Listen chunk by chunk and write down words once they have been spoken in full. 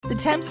The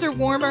temps are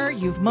warmer,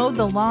 you've mowed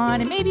the lawn,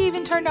 and maybe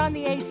even turned on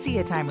the AC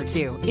a time or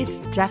two. It's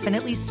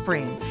definitely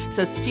spring.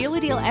 So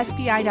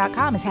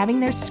StealADealSPI.com is having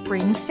their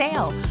spring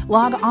sale.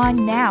 Log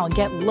on now and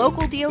get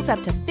local deals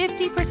up to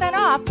 50%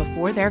 off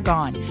before they're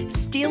gone.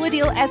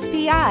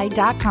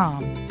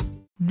 StealADealSPI.com.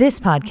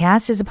 This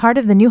podcast is a part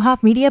of the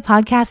Newhoff Media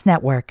Podcast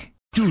Network.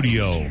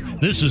 Studio.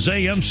 This is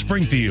AM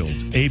Springfield.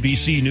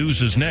 ABC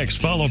News is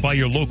next, followed by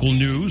your local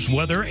news,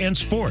 weather, and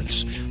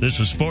sports. This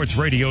is Sports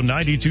Radio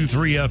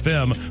 92.3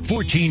 FM,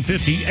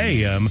 1450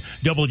 AM,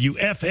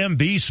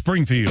 WFMB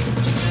Springfield.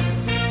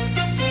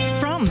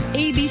 From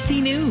ABC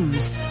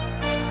News,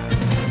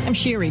 I'm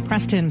Sherry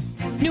Preston.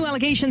 New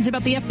allegations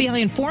about the FBI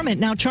informant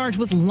now charged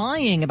with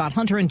lying about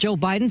Hunter and Joe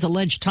Biden's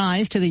alleged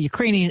ties to the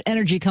Ukrainian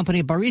energy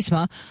company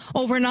Burisma.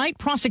 Overnight,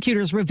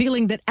 prosecutors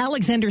revealing that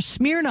Alexander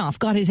Smirnov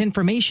got his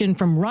information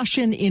from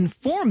Russian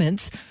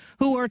informants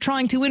who are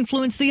trying to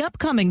influence the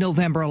upcoming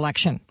November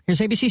election. Here's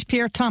ABC's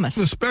Pierre Thomas.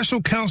 The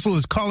special counsel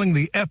is calling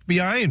the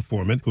FBI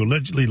informant who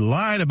allegedly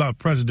lied about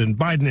President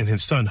Biden and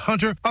his son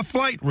Hunter a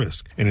flight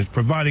risk and is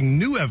providing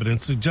new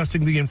evidence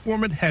suggesting the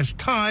informant has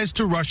ties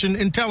to Russian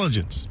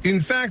intelligence.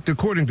 In fact,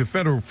 according to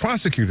federal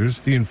prosecutors,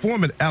 the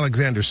informant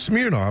Alexander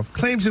Smirnov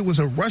claims it was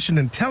a Russian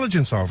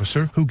intelligence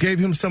officer who gave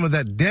him some of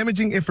that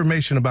damaging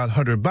information about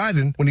Hunter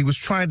Biden when he was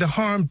trying to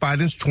harm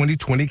Biden's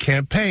 2020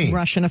 campaign.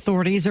 Russian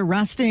authorities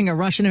arresting a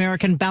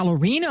Russian-American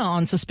ballerina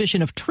on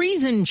suspicion of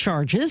treason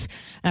charges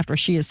after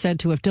she is said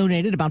to have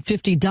donated about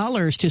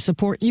 $50 to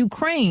support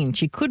Ukraine.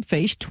 She could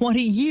face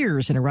 20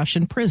 years in a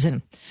Russian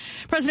prison.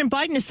 President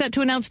Biden is set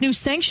to announce new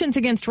sanctions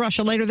against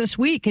Russia later this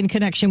week in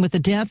connection with the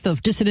death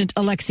of dissident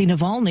Alexei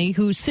Navalny,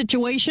 whose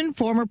situation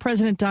former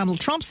President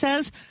Donald Trump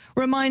says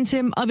reminds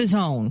him of his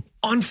own.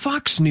 On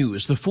Fox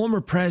News, the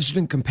former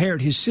president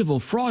compared his civil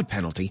fraud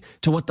penalty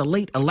to what the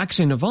late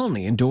Alexei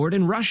Navalny endured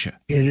in Russia.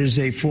 It is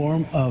a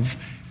form of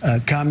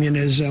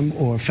communism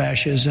or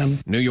fascism.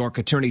 New York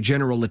Attorney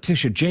General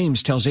Letitia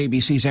James tells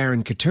ABC's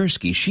Aaron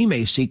Katersky she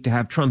may seek to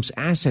have Trump's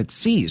assets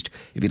seized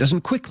if he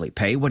doesn't quickly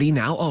pay what he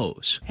now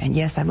owes. And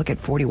yes, I look at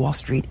 40 Wall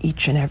Street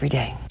each and every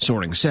day.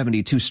 Soaring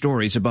 72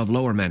 stories above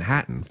Lower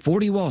Manhattan,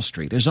 40 Wall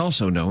Street is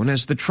also known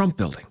as the Trump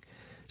Building.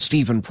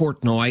 Stephen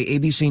Portnoy,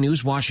 ABC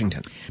News,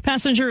 Washington.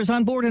 Passengers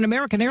on board an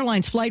American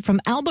Airlines flight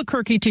from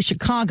Albuquerque to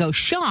Chicago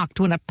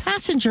shocked when a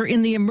passenger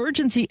in the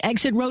emergency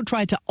exit row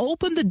tried to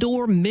open the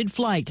door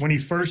mid-flight. When he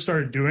first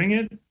started doing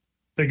it,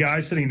 the guy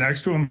sitting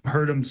next to him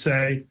heard him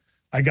say,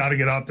 "I got to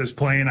get off this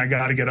plane. I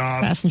got to get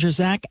off." Passenger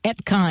Zach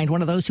Etkind,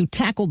 one of those who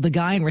tackled the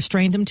guy and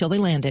restrained him till they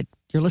landed.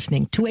 You're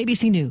listening to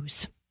ABC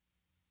News.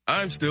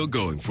 I'm still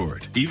going for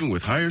it, even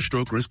with higher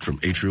stroke risk from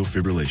atrial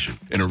fibrillation,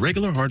 an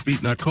irregular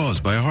heartbeat not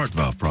caused by a heart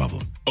valve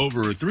problem.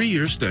 Over a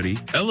 3-year study,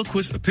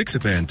 Eliquis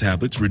apixaban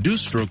tablets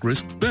reduced stroke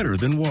risk better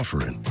than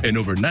warfarin, and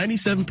over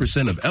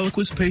 97% of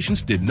Eliquis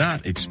patients did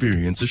not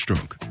experience a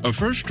stroke. A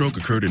first stroke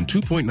occurred in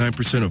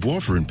 2.9% of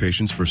warfarin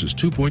patients versus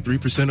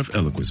 2.3% of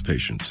Eliquis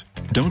patients.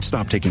 Don't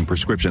stop taking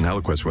prescription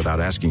Eliquis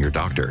without asking your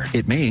doctor.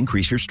 It may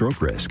increase your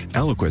stroke risk.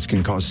 Eliquis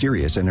can cause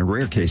serious and in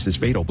rare cases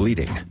fatal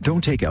bleeding.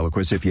 Don't take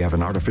Eliquis if you have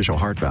an artificial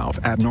heart valve,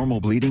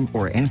 abnormal bleeding,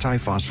 or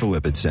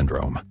antiphospholipid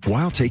syndrome.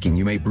 While taking,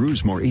 you may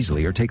bruise more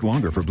easily or take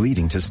longer for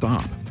bleeding to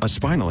stop. A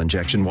spinal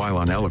injection while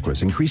on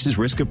Eliquis increases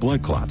risk of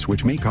blood clots,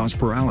 which may cause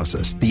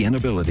paralysis, the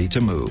inability to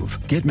move.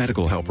 Get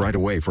medical help right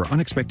away for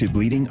unexpected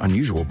bleeding,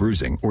 unusual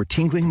bruising, or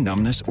tingling,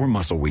 numbness, or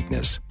muscle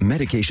weakness.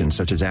 Medications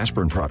such as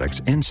aspirin products,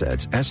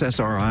 NSAIDs,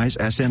 SSRIs,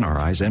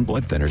 SNRIs, and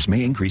blood thinners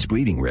may increase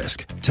bleeding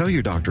risk. Tell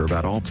your doctor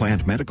about all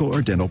planned medical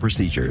or dental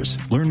procedures.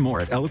 Learn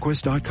more at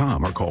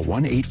Eliquis.com or call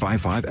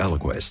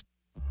 1-855-ELIQUIS.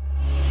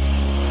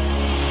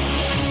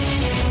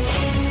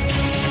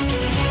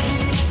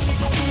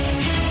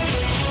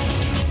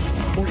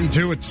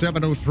 42 at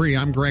 7:03.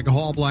 I'm Greg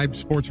Hall, Live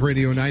Sports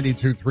Radio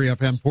 92.3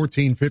 FM,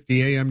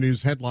 1450 AM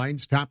News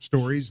headlines, top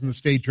stories in the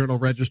State Journal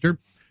Register.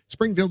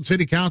 Springfield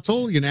City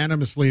Council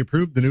unanimously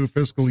approved the new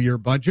fiscal year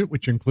budget,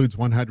 which includes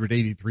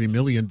 $183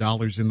 million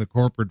in the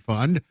corporate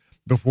fund.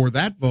 Before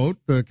that vote,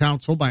 the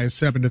council, by a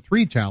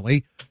 7-3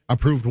 tally,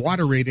 approved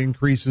water rate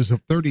increases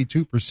of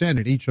 32%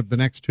 in each of the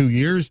next 2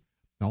 years.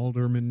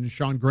 Alderman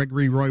Sean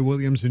Gregory, Roy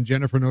Williams, and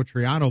Jennifer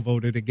Notriano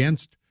voted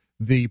against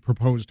the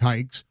proposed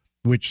hikes,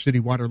 which City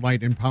Water,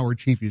 Light, and Power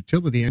Chief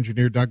Utility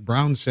Engineer Doug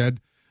Brown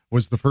said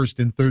was the first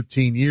in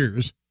 13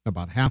 years.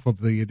 About half of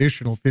the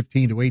additional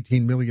 $15 to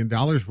 $18 million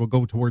will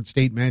go towards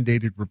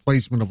state-mandated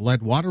replacement of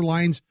lead water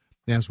lines,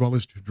 as well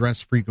as to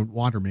address frequent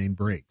water main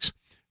breaks.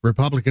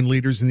 Republican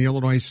leaders in the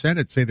Illinois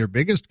Senate say their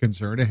biggest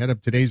concern ahead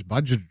of today's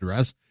budget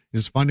address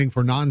is funding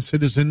for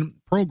non-citizen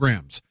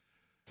programs,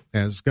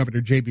 as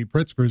Governor J.B.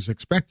 Pritzker is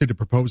expected to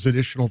propose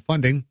additional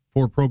funding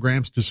for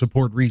programs to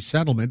support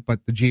resettlement,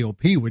 but the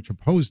GOP, which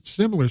opposed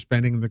similar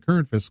spending in the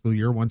current fiscal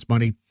year, wants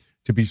money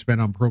to be spent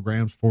on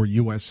programs for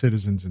U.S.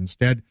 citizens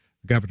instead.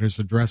 The governor's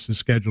address is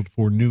scheduled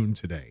for noon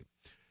today.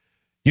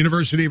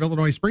 University of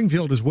Illinois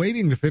Springfield is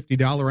waiving the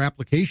 $50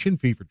 application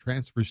fee for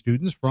transfer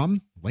students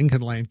from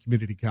Lincoln Land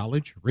Community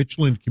College,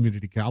 Richland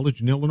Community College,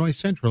 and Illinois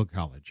Central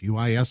College.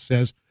 UIS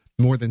says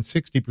More than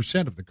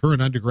 60% of the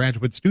current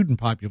undergraduate student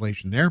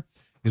population there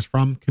is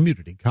from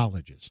community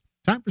colleges.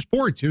 Time for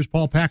sports. Here's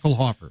Paul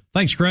Packelhofer.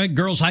 Thanks, Greg.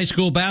 Girls high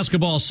school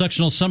basketball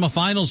sectional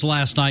semifinals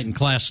last night in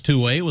Class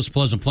 2A. It was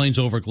Pleasant Plains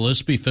over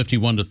Gillespie,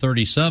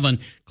 51-37.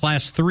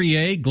 Class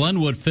 3A,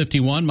 Glenwood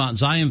 51, Mount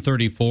Zion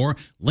 34.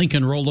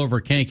 Lincoln rolled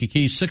over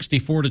Kankakee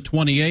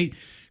 64-28.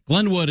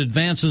 Glenwood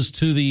advances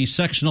to the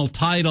sectional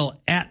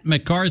title at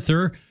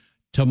MacArthur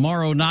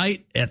tomorrow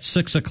night at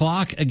 6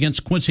 o'clock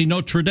against Quincy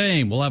Notre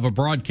Dame. We'll have a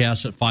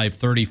broadcast at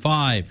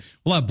 5:35.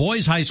 We'll have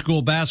boys high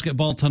school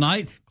basketball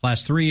tonight.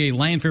 Class 3A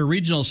Landfair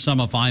Regional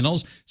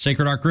Semifinals.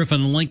 Sacred Heart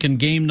Griffin and Lincoln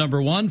game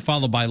number 1,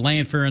 followed by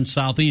Landfair and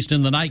Southeast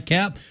in the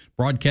nightcap.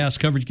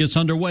 Broadcast coverage gets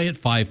underway at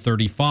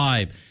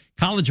 5:35.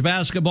 College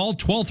basketball,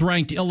 12th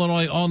ranked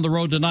Illinois on the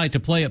road tonight to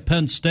play at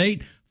Penn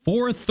State.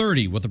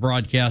 4:30 with the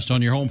broadcast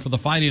on your home for the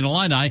Fighting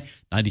Illini,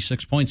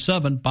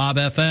 96.7 Bob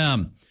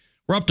FM.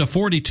 We're up to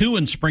 42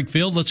 in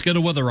Springfield. Let's get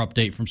a weather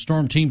update from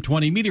Storm Team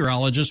 20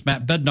 meteorologist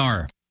Matt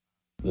Bednar.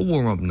 We'll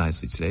warm up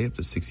nicely today, up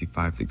to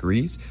 65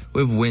 degrees,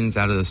 with winds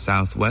out of the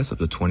southwest up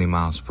to 20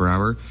 miles per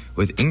hour,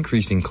 with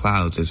increasing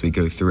clouds as we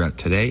go throughout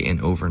today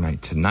and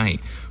overnight tonight.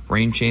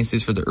 Rain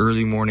chances for the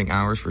early morning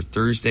hours for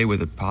Thursday,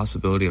 with a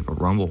possibility of a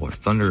rumble or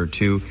thunder or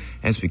two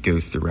as we go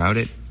throughout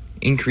it.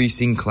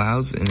 Increasing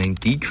clouds and then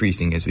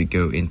decreasing as we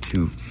go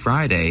into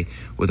Friday,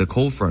 with a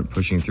cold front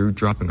pushing through,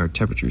 dropping our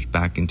temperatures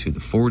back into the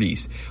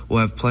 40s. We'll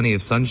have plenty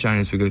of sunshine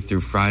as we go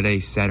through Friday,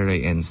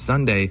 Saturday, and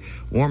Sunday,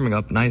 warming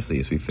up nicely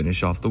as we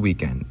finish off the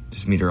weekend. This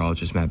is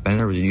meteorologist Matt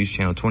Benner with the News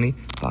Channel 20,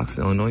 Fox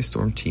Illinois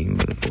Storm Team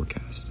weather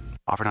forecast.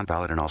 Offer not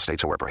valid in all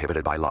states or where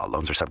prohibited by law.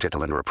 Loans are subject to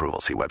lender approval.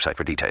 See website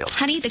for details.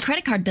 Honey, the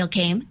credit card bill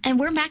came, and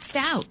we're maxed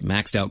out.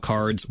 Maxed out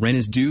cards, rent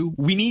is due.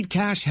 We need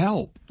cash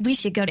help. We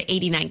should go to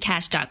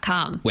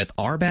 89cash.com. With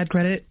our bad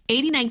credit?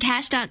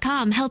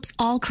 89cash.com helps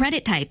all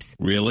credit types.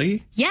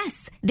 Really?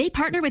 Yes. They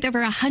partner with over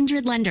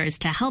 100 lenders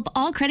to help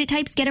all credit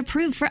types get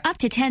approved for up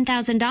to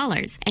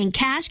 $10,000. And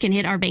cash can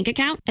hit our bank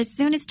account as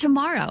soon as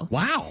tomorrow.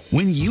 Wow.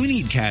 When you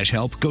need cash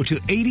help, go to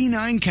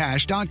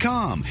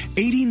 89cash.com.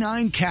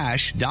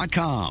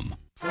 89cash.com.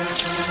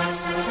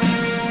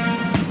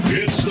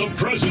 It's the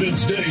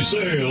President's Day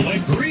sale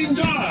at Green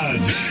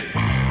Dodge.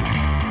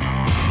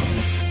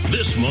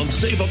 This month,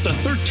 save up to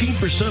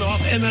 13% off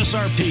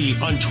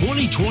MSRP on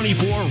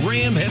 2024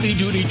 Ram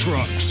heavy-duty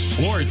trucks.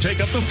 Or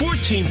take up to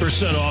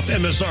 14% off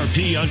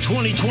MSRP on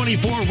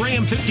 2024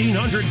 Ram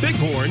 1500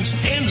 Bighorns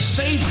and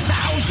save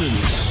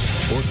thousands.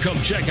 Or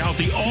come check out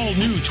the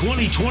all-new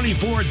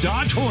 2024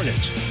 Dodge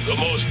Hornet, the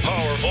most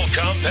powerful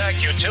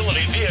compact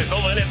utility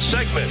vehicle in its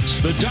segment.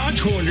 The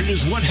Dodge Hornet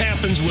is what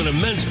happens when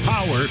immense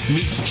power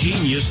meets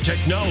genius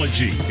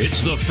technology.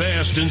 It's the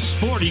fast and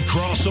sporty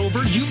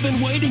crossover you've been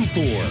waiting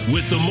for.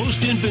 With the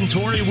most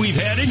inventory we've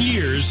had in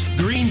years,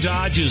 Green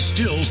Dodge is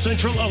still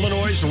Central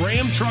Illinois'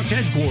 Ram truck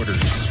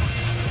headquarters.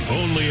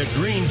 Only at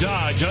Green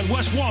Dodge on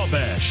West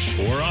Wabash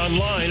or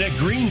online at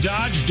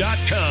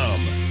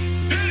greendodge.com.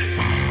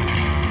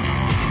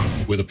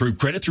 With approved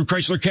credit through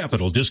Chrysler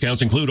Capital.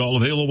 Discounts include all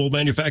available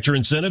manufacturer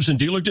incentives and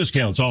dealer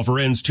discounts. Offer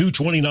ends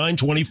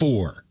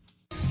 2/29/24.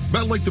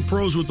 Bet like the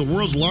pros with the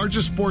world's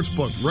largest sports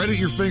book right at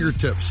your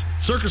fingertips.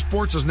 Circus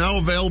Sports is now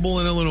available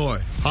in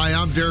Illinois. Hi,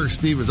 I'm Derek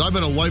Stevens. I've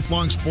been a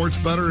lifelong sports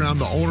bettor, and I'm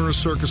the owner of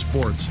Circus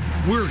Sports.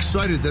 We're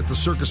excited that the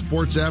Circus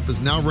Sports app is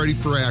now ready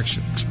for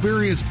action.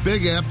 Experience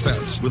big app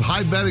bets with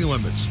high betting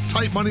limits,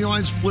 tight money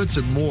line splits,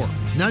 and more.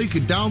 Now you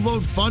can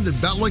download, fund,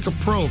 and bet like a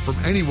pro from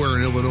anywhere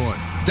in Illinois.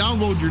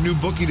 Download your new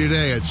bookie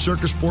today at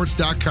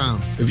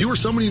circusports.com. If you or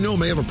someone you know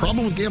may have a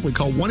problem with gambling,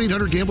 call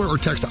 1-800-GAMBLER or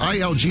text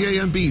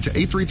ILGAMB to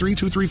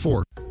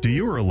 833-234. Do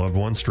you or a loved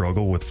one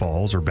struggle with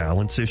falls or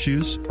balance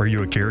issues? Are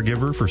you a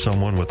caregiver for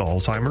someone with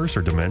Alzheimer's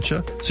or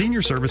dementia?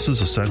 Senior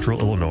Services of Central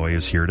Illinois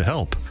is here to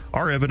help.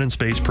 Our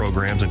evidence-based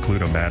programs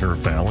include a matter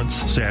of balance,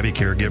 savvy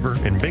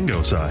caregiver, and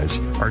bingo size.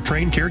 Our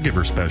trained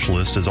caregiver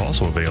specialist is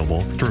also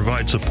available to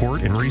provide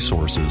support and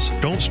resources.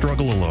 Don't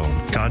struggle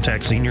alone.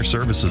 Contact Senior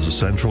Services of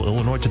Central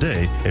Illinois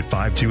today at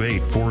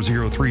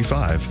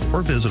 528-4035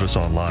 or visit us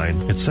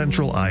online at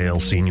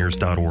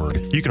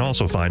centralilseniors.org. You can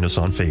also find us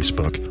on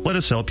Facebook. Let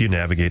us help you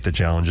navigate the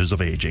challenges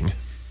of aging.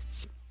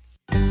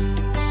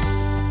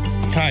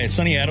 Hi, it's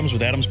Sonny Adams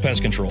with Adams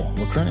Pest Control.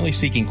 We're currently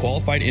seeking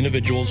qualified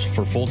individuals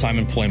for full-time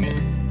employment.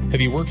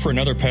 Have you worked for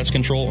another pest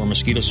control or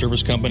mosquito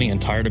service company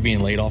and tired of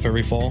being laid off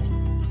every fall?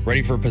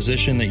 Ready for a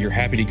position that you're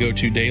happy to go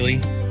to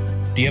daily?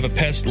 Do you have a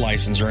pest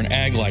license or an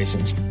ag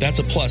license? That's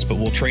a plus, but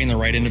we'll train the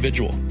right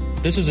individual.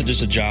 This isn't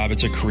just a job,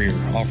 it's a career,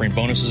 offering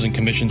bonuses and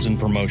commissions and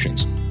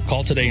promotions.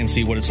 Call today and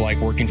see what it's like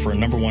working for a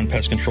 #1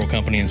 pest control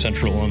company in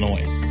Central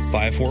Illinois.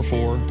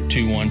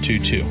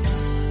 544-2122.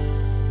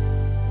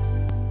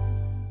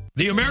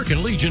 The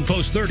American Legion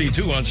Post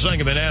 32 on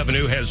Sangamon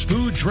Avenue has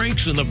food,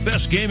 drinks, and the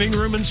best gaming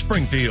room in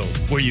Springfield,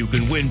 where you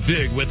can win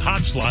big with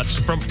hot slots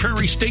from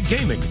Prairie State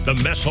Gaming. The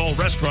Mess Hall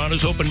restaurant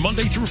is open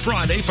Monday through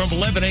Friday from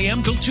 11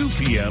 a.m. till 2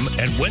 p.m.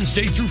 and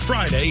Wednesday through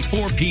Friday,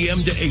 4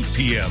 p.m. to 8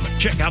 p.m.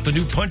 Check out the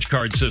new punch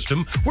card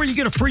system, where you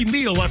get a free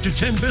meal after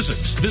 10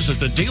 visits. Visit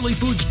the daily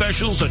food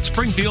specials at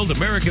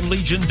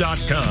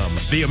SpringfieldAmericanLegion.com.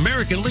 The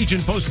American Legion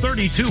Post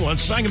 32 on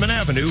Sangamon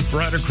Avenue,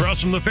 right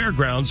across from the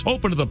fairgrounds,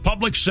 open to the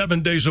public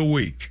 7 days a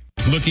week.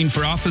 Looking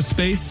for office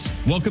space?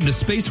 Welcome to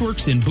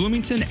Spaceworks in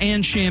Bloomington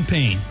and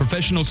Champaign.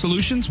 Professional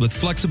solutions with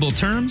flexible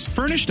terms,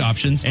 furnished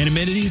options, and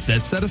amenities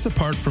that set us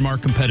apart from our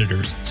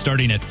competitors.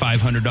 Starting at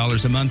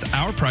 $500 a month,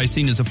 our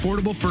pricing is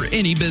affordable for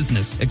any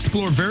business.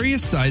 Explore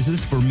various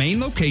sizes for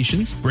main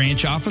locations,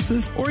 branch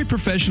offices, or a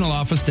professional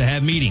office to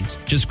have meetings.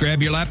 Just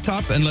grab your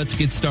laptop and let's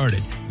get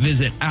started.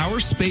 Visit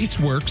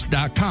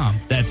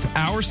ourspaceworks.com. That's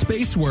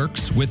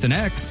ourspaceworks with an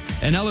X,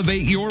 and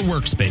elevate your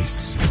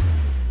workspace.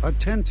 A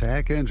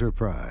Tentak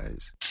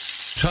enterprise.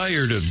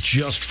 Tired of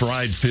just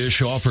fried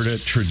fish offered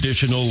at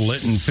traditional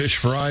Lenten fish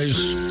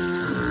fries?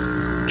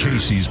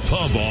 Casey's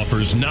Pub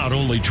offers not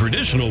only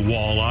traditional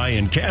walleye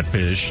and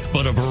catfish,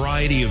 but a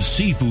variety of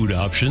seafood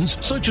options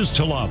such as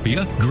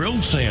tilapia,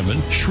 grilled salmon,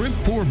 shrimp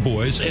poor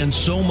boys, and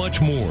so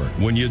much more.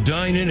 When you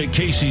dine in at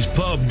Casey's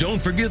Pub,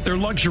 don't forget their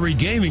luxury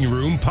gaming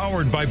room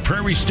powered by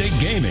Prairie State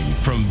Gaming.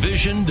 From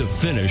vision to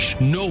finish,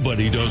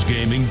 nobody does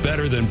gaming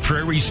better than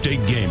Prairie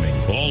State Gaming.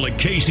 All at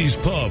Casey's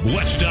Pub,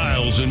 West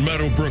Isles and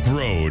Meadowbrook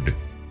Road.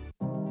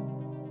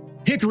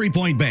 Hickory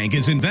Point Bank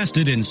is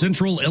invested in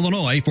Central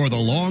Illinois for the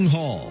long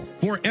haul,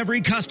 for every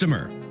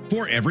customer,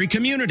 for every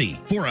community,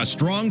 for a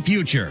strong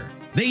future.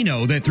 They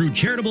know that through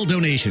charitable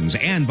donations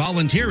and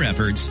volunteer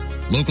efforts,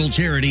 local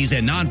charities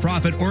and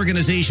nonprofit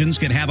organizations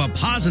can have a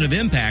positive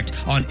impact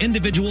on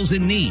individuals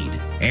in need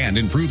and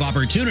improve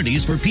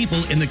opportunities for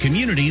people in the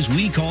communities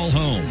we call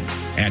home.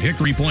 At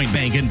Hickory Point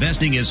Bank,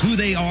 investing is who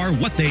they are,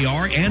 what they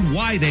are, and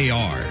why they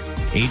are.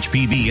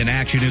 HPB in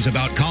Action is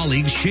about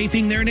colleagues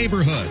shaping their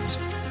neighborhoods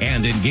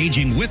and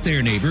engaging with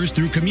their neighbors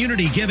through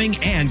community giving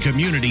and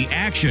community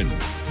action.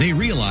 They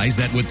realize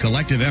that with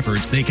collective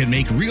efforts, they can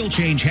make real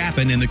change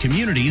happen in the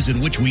communities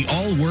in which we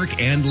all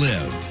work and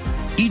live.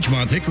 Each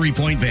month, Hickory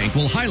Point Bank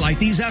will highlight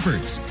these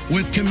efforts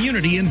with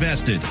Community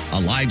Invested,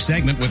 a live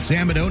segment with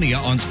Sam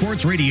Madonia on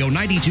Sports Radio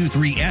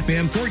 92.3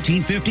 FM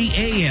 1450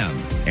 AM,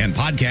 and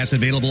podcasts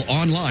available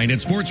online at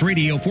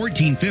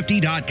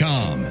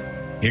sportsradio1450.com.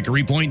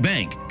 Hickory Point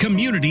Bank,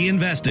 Community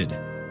Invested.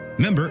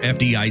 Member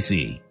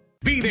FDIC.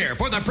 Be there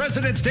for the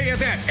President's Day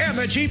event and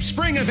the Jeep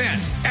Spring event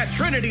at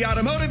Trinity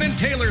Automotive in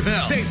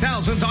Taylorville. Save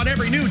thousands on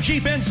every new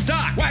Jeep in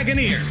stock.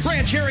 Wagoneers,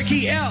 Grand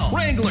Cherokee L,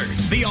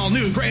 Wranglers, the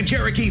all-new Grand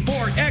Cherokee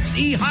 4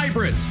 XE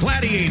Hybrids,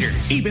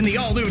 Gladiators, even the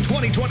all-new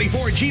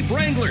 2024 Jeep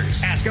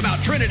Wranglers. Ask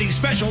about Trinity's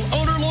special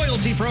owner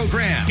loyalty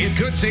program. It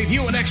could save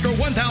you an extra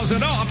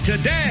 $1,000 off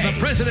today. The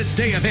President's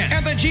Day event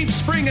and the Jeep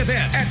Spring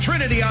event at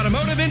Trinity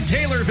Automotive in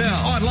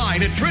Taylorville.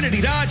 Online at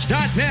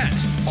trinitydodge.net.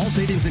 All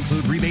savings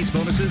include rebates,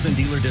 bonuses, and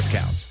dealer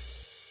discounts.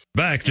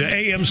 Back to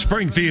AM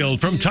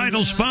Springfield from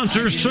title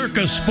sponsor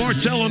Circus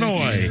Sports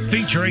Illinois,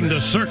 featuring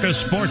the Circus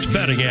Sports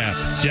betting app.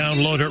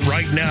 Download it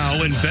right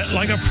now and bet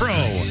like a pro.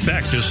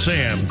 Back to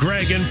Sam,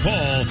 Greg, and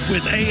Paul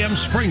with AM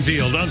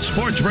Springfield on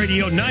Sports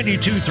Radio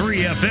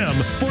 92.3 FM,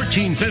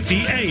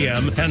 1450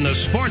 AM, and the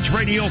Sports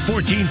Radio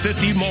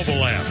 1450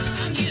 mobile app.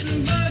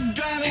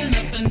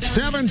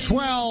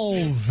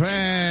 7:12,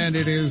 and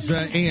it is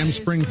AM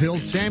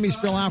Springfield. Sammy's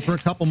still out for a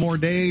couple more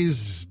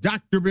days.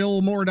 Dr.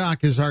 Bill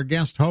Mordock is our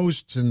guest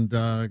host, and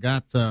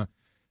got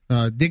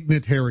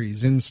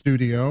dignitaries in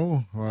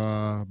studio,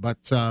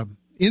 but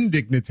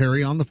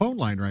indignitary on the phone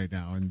line right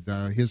now. And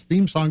his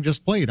theme song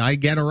just played, I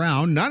Get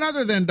Around, none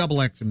other than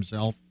Double X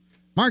himself,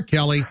 Mark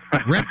Kelly,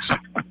 Rex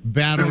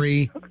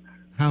Battery.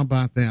 How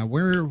about that?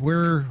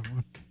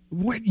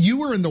 What, you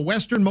were in the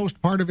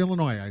westernmost part of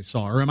Illinois, I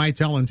saw, or am I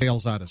telling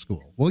tales out of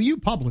school? Well, you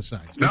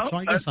publicized it, so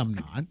I guess I'm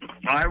not.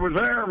 I was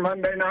there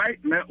Monday night,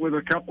 met with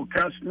a couple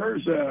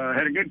customers,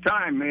 had a good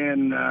time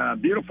in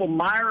beautiful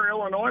Meyer,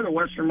 Illinois, the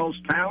westernmost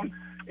town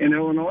in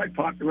Illinois.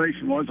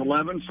 Population was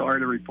 11. Sorry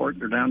to report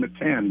they're down to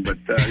 10, but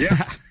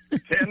yeah,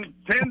 10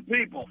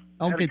 people.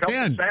 Okay, had a couple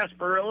 10.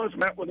 sarsaparillas,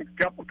 met with a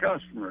couple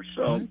customers,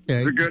 so okay.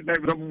 They're good.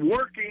 It was a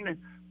working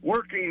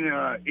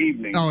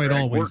evening. Oh, it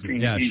always is.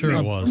 Yeah, sure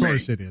it was. Of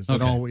course it is.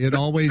 Okay. It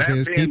always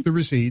is. Keep the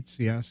receipts.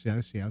 Yes.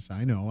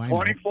 I know.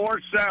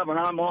 24/7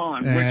 I'm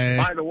on,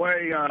 which, by the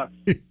way,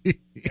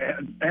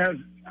 as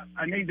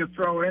I need to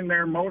throw in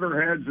there,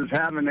 Motorheads is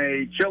having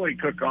a chili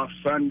cook-off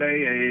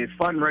Sunday, a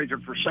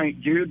fundraiser for St.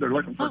 Jude. They're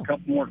looking for a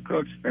couple more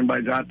cooks if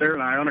anybody's out there,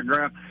 and I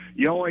autograph.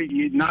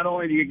 Not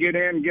only do you get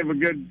in and give a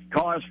good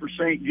cause for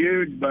St.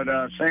 Jude, but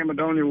Sam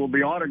Madonia will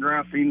be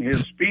autographing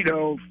his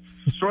Speedo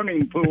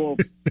swimming pool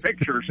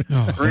pictures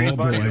for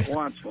anybody that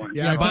wants one.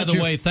 Yeah, by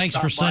the way, thanks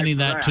for sending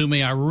that to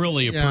me. I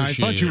really appreciate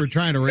it. I thought you were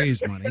trying to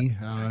raise money,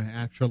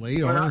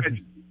 actually. Well,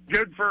 it's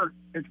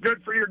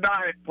good for your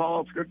diet,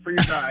 Paul. It's good for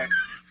your diet.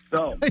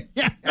 So,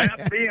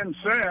 that being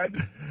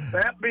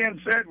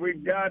being said,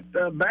 we've got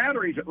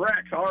batteries at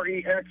Rex,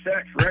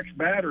 REXX, Rex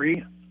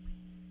Battery,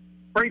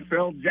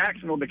 Springfield,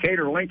 Jacksonville,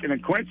 Decatur, Lincoln,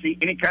 and Quincy.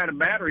 Any kind of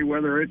battery,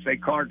 whether it's a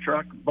car,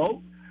 truck,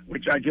 boat,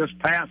 which I just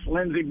passed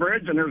Lindsay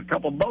Bridge, and there's a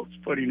couple boats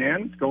putting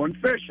in, going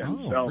fishing.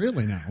 Oh, so,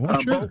 really now?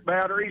 Well, sure. Boat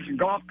batteries and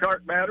golf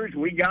cart batteries,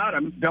 we got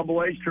them.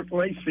 AA's,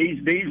 AAA's,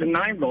 C's, D's, and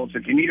 9 volts.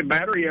 If you need a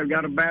battery, I've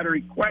got a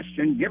battery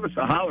question, give us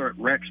a holler at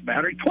Rex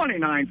Battery,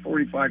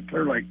 2945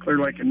 Clear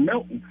Lake in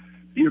Milton.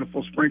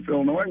 Beautiful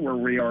Springfield, Illinois, where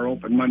we are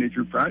open Monday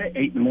through Friday,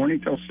 8 in the morning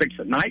till 6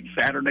 at night,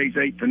 Saturdays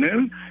 8 to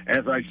noon.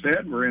 As I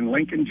said, we're in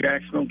Lincoln,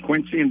 Jacksonville,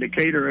 Quincy, and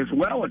Decatur as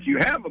well. If you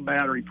have a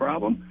battery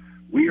problem,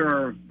 we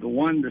are the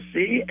one to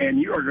see,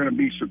 and you are going to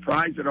be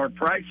surprised at our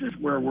prices,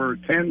 where we're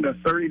 $10 to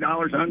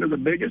 $30 under the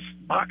biggest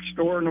box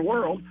store in the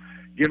world.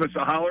 Give us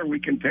a holler.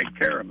 We can take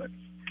care of it.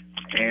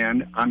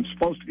 And I'm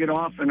supposed to get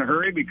off in a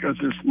hurry because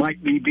this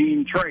might be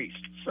being traced.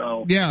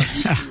 So yeah.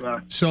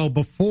 So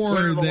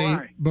before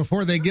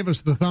they give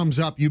us the thumbs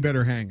up, you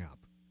better hang up.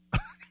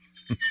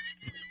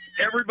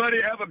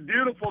 Everybody have a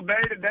beautiful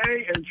day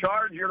today, and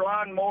charge your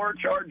lawnmower,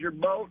 charge your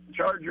boat,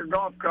 charge your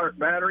golf cart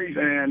batteries,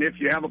 and if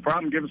you have a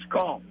problem, give us a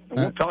call. And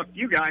we'll talk to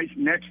you guys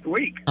next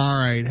week. All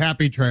right.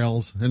 Happy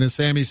trails. And as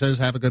Sammy says,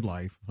 have a good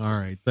life. All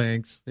right.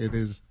 Thanks. It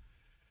is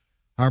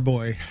our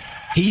boy.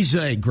 He's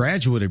a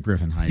graduate of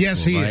Griffin High School,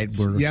 yes, he right?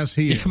 is. Yes,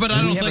 he is. But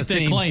I don't think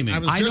they claim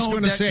him. I was just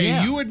going to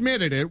say, you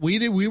admitted it.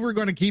 We were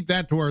going to keep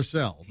that to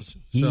ourselves.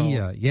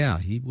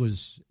 He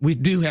was. We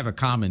do have a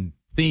common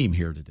theme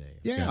here today.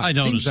 Yeah, I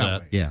noticed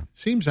that. Yeah.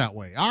 Seems that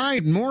way. All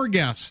right, more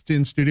guests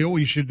in studio.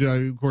 We should,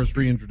 of course,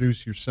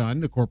 reintroduce your son,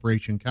 the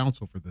Corporation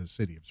Counsel for the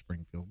City of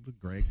Springfield.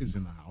 Greg is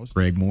in the house.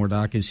 Greg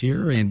Moordock is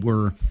here, and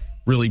we're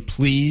really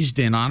pleased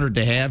and honored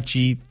to have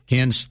Chief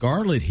Ken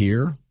Scarlett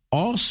here,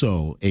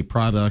 also a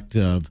product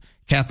of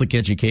Catholic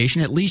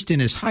education, at least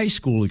in his high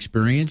school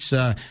experience,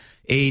 a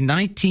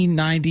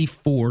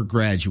 1994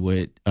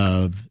 graduate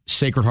of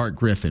Sacred Heart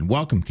Griffin.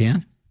 Welcome,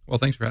 Ken. Well,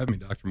 thanks for having me,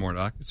 Dr.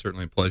 Moordock. It's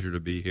certainly a pleasure to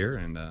be here,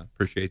 and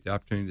appreciate the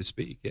opportunity to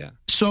speak. Yeah.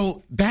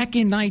 So back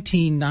in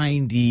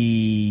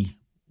 1990,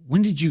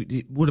 when did you?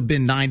 It would have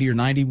been 90 or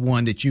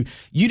 91 that you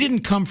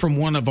didn't come from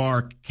one of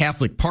our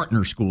Catholic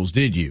partner schools,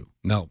 did you?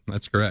 No,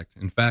 that's correct.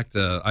 In fact,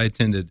 I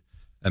attended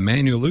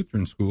Emmanuel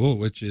Lutheran School,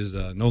 which is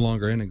no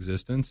longer in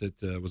existence.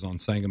 It was on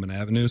Sangamon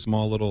Avenue,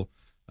 small little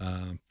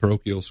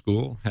parochial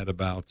school. Had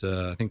about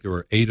I think there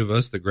were 8 of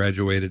us that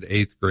graduated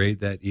 8th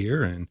grade that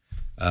year, and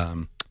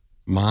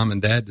Mom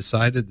and Dad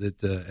decided that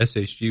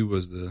SHG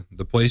was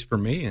the place for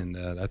me, and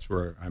that's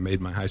where I made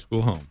my high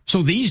school home.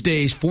 So these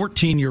days,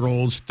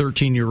 14-year-olds,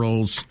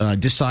 13-year-olds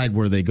decide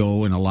where they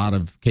go in a lot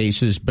of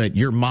cases, but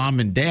your mom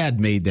and dad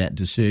made that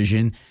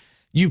decision.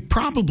 You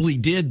probably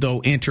did,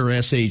 though, enter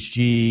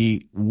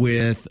SHG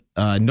with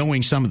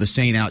knowing some of the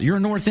St. Al. You're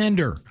a North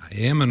Ender. I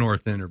am a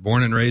North Ender,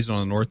 born and raised on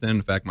the North End.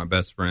 In fact, my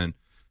best friend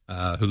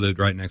who lived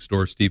right next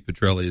door, Steve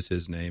Petrelli is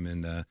his name,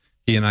 and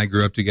he and I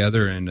grew up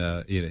together, and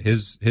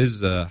his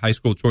high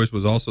school choice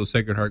was also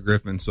Sacred Heart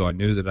Griffin, so I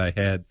knew that I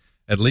had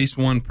at least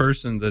one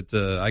person that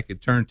I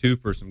could turn to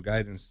for some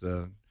guidance,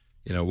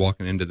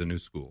 walking into the new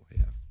school.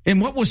 Yeah. And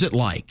what was it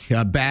like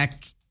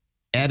back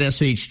at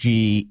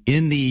SHG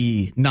in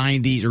the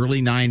 90s,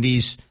 early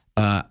 90s?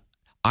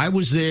 I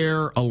was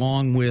there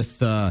along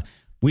with,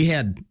 we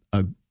had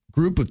a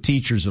group of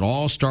teachers that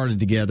all started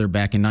together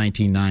back in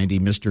 1990,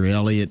 Mr.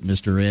 Elliott,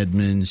 Mr.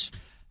 Edmonds,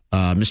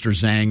 Mr.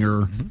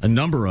 Zanger, a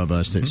number of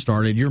us that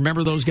started. You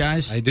remember those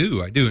guys? I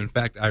do. In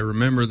fact, I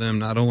remember them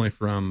not only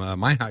from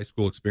my high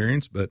school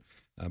experience, but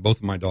both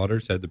of my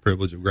daughters had the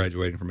privilege of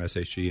graduating from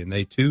SHG, and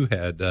they too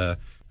had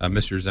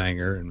Mr.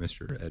 Zanger and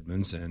Mr.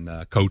 Edmonds and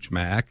Coach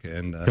Mack.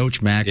 And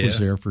Coach Mack was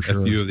there for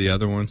sure. A few of the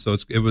other ones. So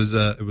it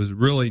was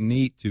really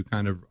neat to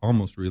kind of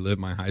almost relive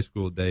my high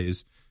school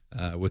days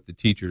with the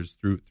teachers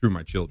through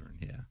my children.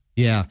 Yeah.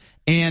 Yeah.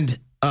 And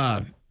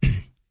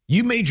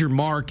you made your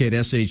mark at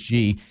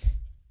SHG.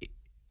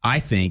 I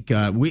think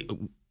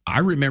I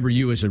remember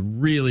you as a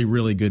really,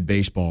 really good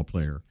baseball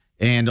player,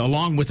 and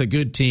along with a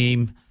good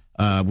team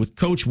with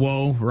Coach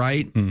Woe,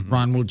 right? Mm-hmm.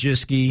 Ron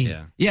Wojcicki.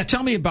 Yeah.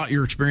 Tell me about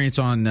your experience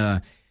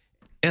on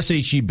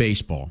SHG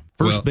baseball.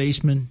 First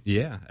baseman.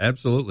 Yeah,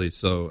 absolutely.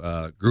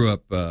 So grew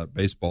up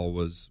baseball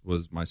was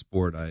my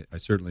sport. I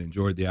certainly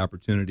enjoyed the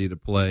opportunity to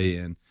play,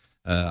 and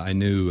I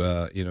knew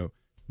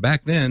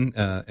back then,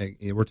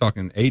 we're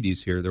talking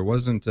 80s here, there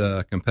wasn't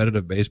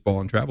competitive baseball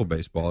and travel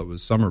baseball. It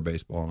was summer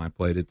baseball, and I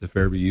played at the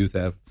Fairview Youth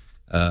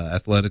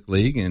Athletic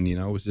League, and,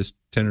 it was just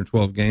 10 or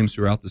 12 games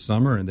throughout the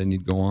summer, and then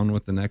you'd go on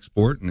with the next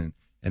sport and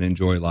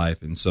enjoy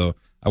life. And so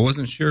I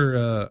wasn't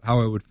sure how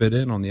I would fit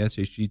in on the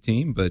SHG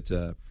team, but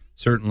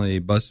certainly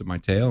busted my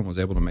tail and was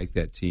able to make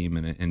that team,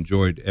 and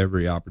enjoyed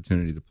every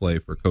opportunity to play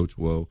for Coach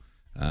Woe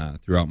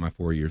throughout my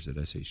 4 years at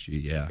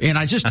SHG, yeah. And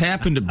I just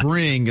happened to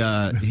bring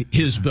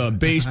his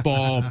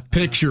baseball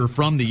picture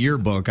from the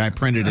yearbook. I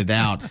printed it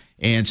out.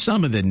 And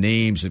some of the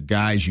names of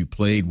guys you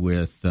played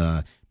with,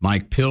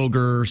 Mike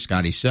Pilger,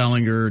 Scotty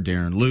Sellinger,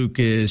 Darren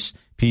Lucas,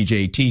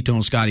 P.J.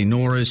 Tito, Scotty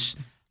Norris.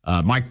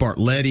 Mike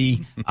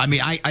Bartletti. I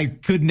mean, I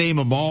could name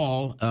them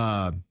all.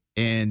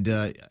 And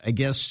I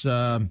guess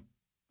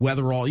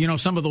Weatherall,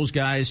 some of those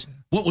guys,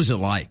 what was it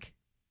like?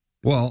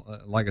 Well,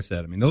 like I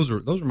said, I mean, those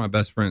are my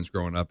best friends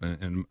growing up,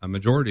 and a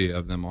majority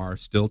of them are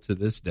still to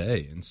this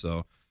day. And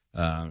so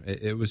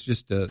it was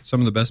just some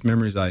of the best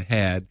memories I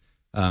had,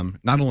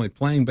 not only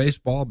playing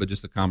baseball, but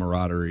just the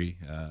camaraderie,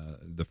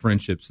 the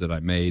friendships that I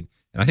made.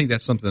 And I think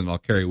that's something that I'll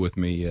carry with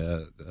me,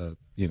 as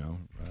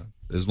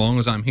long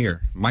as I'm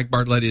here. Mike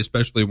Bartletti,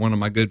 especially one of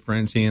my good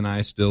friends, he and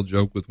I still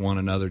joke with one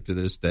another to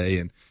this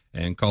day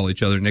and call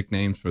each other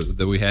nicknames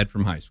that we had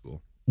from high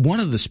school. One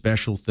of the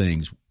special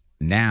things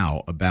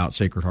now about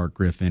Sacred Heart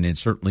Griffin, and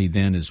certainly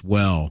then as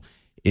well,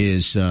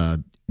 is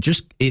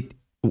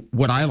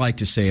what I like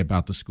to say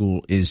about the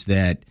school is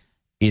that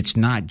it's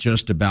not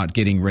just about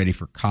getting ready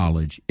for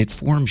college. It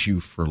forms you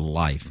for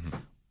life. Mm-hmm.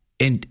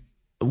 And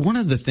one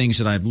of the things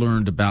that I've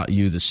learned about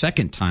you the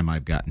second time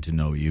I've gotten to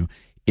know you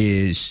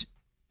is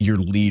your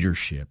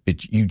leadership.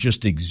 You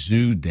just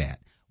exude that.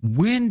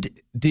 When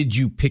did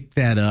you pick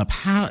that up?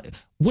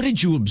 What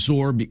did you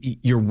absorb?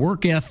 Your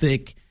work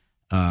ethic,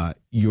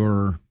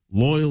 your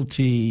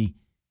loyalty,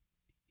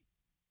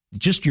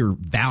 just your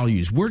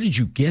values. Where did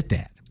you get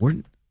that? Where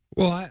did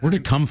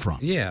it come from?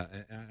 Yeah,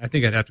 I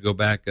think I'd have to go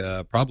back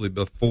probably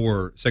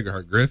before Sacred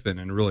Heart Griffin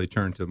and really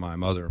turn to my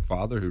mother and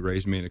father who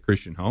raised me in a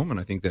Christian home, and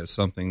I think that's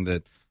something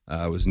that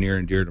was near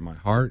and dear to my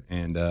heart.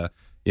 And the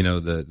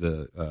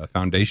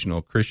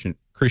foundational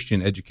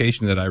Christian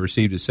education that I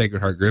received at Sacred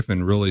Heart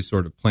Griffin really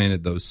sort of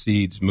planted those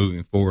seeds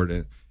moving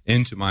forward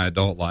into my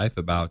adult life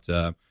about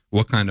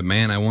what kind of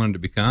man I wanted to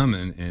become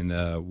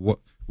and what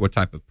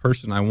type of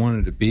person I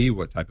wanted to be,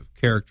 what type of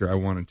character I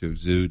wanted to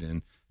exude,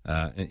 and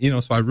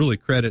so I really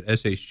credit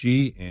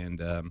SHG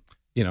and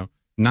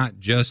not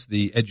just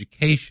the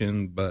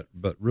education, but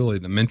really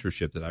the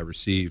mentorship that I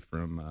received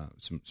from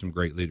some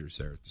great leaders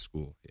there at the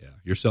school. Yeah,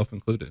 yourself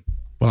included.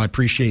 Well, I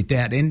appreciate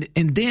that. And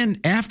then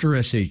after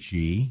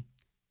SHG,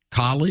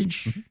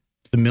 college,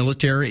 the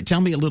military.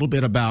 Tell me a little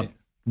bit about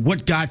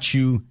what got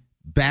you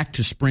back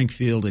to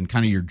Springfield and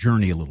kind of your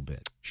journey a little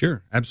bit.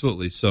 Sure,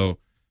 absolutely. So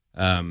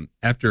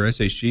after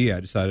SHG, I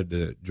decided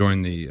to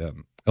join the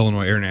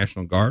Illinois Air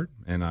National Guard,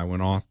 and I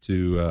went off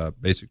to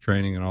basic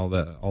training and all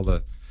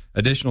the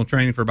additional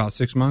training for about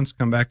 6 months,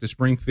 come back to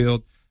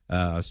Springfield,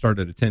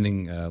 started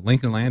attending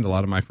Lincoln Land. A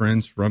lot of my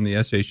friends from the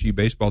SHG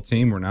baseball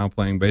team were now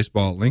playing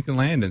baseball at Lincoln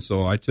Land, and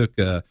so I took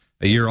a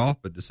year off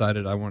but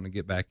decided I wanted to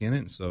get back in it.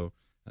 And so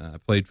I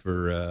played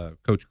for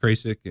Coach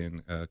Krasik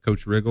and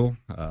Coach Riggle.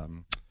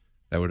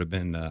 That would have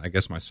been, I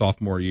guess, my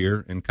sophomore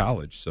year in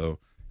college. So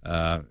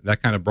that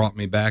kind of brought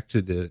me back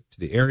to the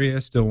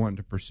area, still wanting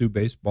to pursue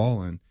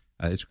baseball. And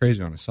it's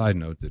crazy on a side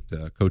note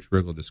that Coach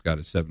Riggle just got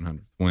his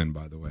 700th win,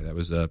 by the way. That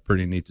was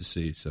pretty neat to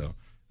see. So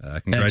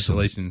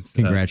congratulations.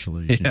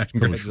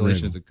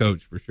 Congratulations to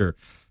Coach, for sure.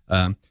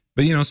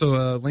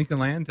 So Lincoln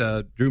Land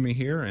drew me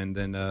here, and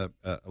then a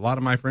lot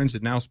of my friends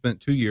had now spent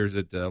 2 years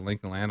at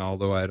Lincoln Land,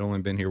 although I had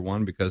only been here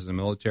one because of the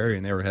military,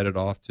 and they were headed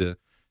off to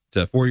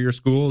 4-year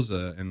schools,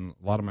 and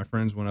a lot of my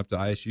friends went up to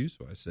ISU,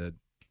 so I said,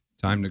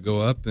 time to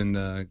go up and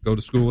go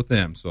to school with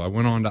them. So I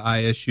went on to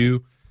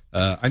ISU.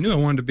 I knew I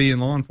wanted to be in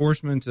law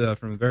enforcement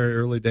from the very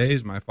early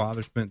days. My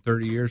father spent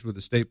 30 years with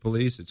the state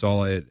police. It's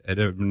all I had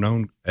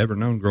ever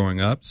known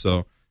growing up.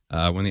 So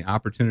when the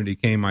opportunity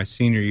came my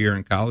senior year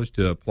in college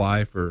to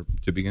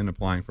begin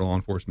applying for law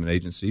enforcement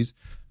agencies,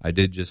 I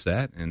did just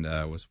that, and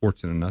was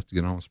fortunate enough to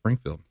get on with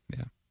Springfield.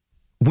 Yeah.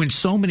 When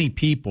so many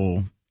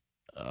people,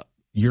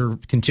 your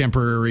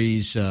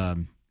contemporaries,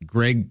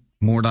 Greg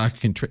Moordock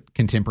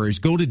contemporaries,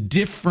 go to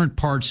different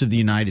parts of the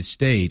United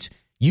States,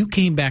 you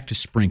came back to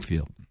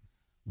Springfield.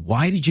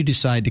 Why did you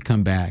decide to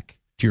come back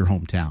to your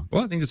hometown?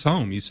 Well, I think it's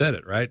home. You said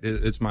it, right?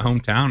 It's my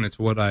hometown. It's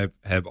what I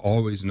have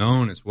always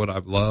known. It's what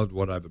I've loved,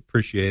 what I've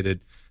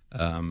appreciated.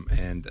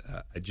 And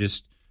I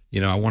just,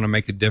 I want to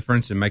make a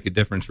difference and make a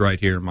difference right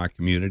here in my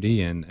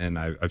community. And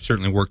I've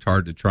certainly worked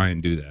hard to try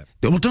and do that.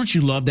 Well, don't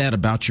you love that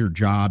about your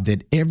job,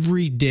 that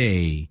every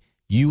day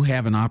you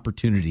have an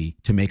opportunity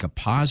to make a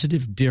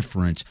positive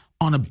difference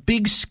on a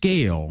big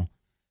scale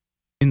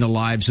in the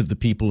lives of the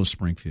people of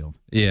Springfield?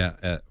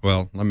 Yeah.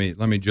 Well, let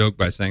me joke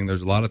by saying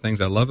there's a lot of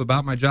things I love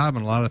about my job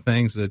and a lot of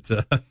things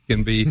that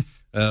can be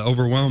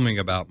overwhelming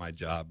about my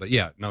job. But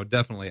yeah, no,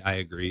 definitely I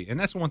agree. And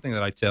that's one thing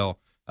that I tell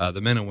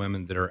the men and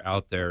women that are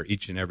out there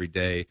each and every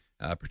day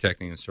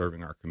protecting and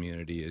serving our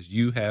community is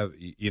you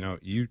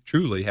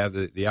truly have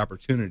the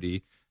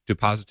opportunity to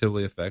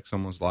positively affect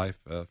someone's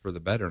life for the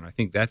better. And I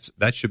think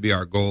that should be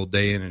our goal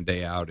day in and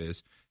day out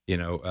is,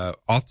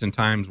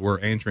 oftentimes we're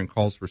answering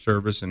calls for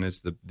service, and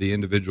it's the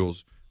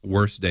individual's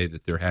worst day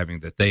that they're having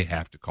that they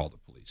have to call the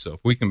police. So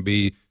if we can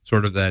be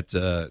sort of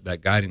that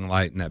guiding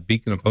light and that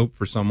beacon of hope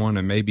for someone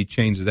and maybe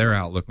change their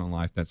outlook on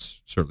life,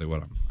 that's certainly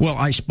what I'm. Well,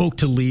 I spoke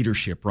to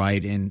leadership,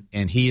 right?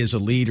 And he is a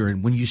leader.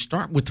 And when you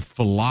start with the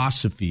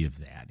philosophy of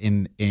that,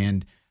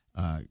 and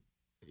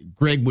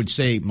Greg would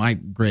say,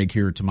 Greg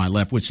here to my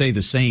left would say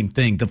the same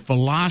thing. The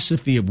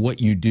philosophy of what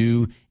you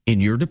do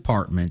in your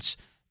departments,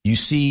 you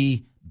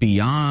see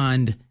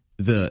beyond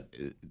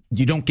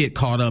you don't get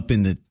caught up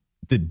in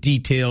the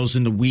details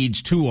and the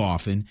weeds too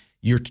often.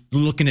 You're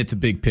looking at the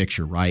big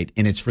picture, right?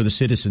 And it's for the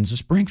citizens of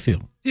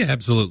Springfield. Yeah,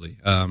 absolutely.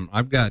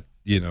 I've got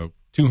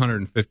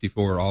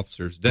 254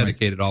 officers,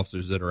 dedicated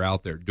officers that are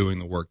out there doing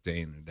the work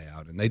day in and day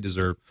out, and they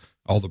deserve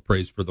all the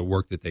praise for the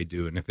work that they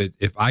do. And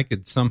if I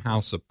could somehow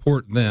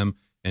support them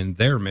and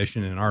their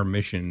mission and our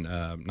mission,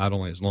 not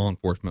only as law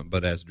enforcement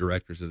but as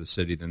directors of the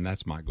city, then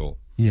that's my goal.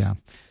 Yeah.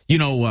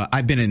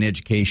 I've been in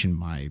education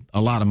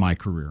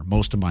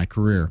most of my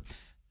career.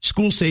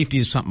 School safety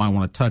is something I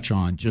want to touch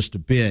on just a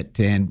bit.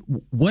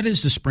 And what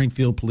is the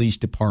Springfield Police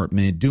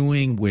Department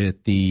doing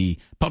with the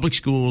public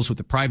schools, with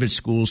the private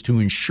schools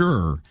to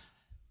ensure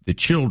the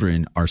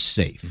children are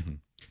safe? Mm-hmm.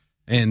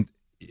 And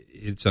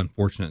it's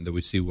unfortunate that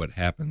we see what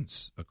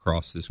happens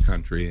across this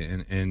country.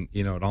 And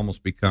it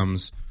almost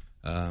becomes,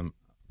 I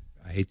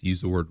hate to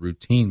use the word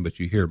routine, but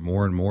you hear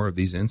more and more of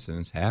these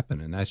incidents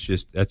happen. And that's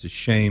a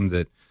shame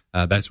that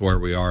that's where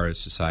we are as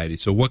society.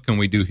 So what can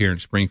we do here in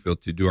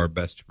Springfield to do our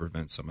best to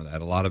prevent some of that?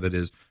 A lot of it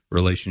is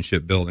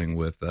relationship building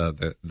with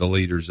the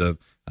leaders of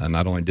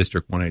not only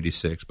District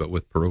 186, but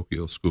with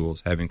parochial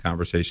schools, having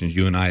conversations.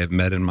 You and I have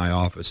met in my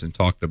office and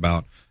talked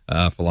about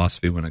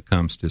philosophy when it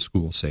comes to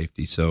school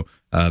safety. So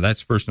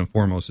that's first and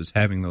foremost, is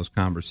having those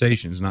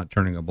conversations, not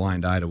turning a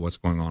blind eye to what's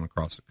going on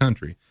across the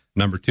country.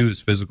 Number two is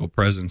physical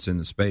presence in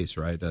the space,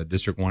 right?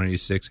 District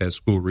 186 has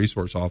school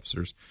resource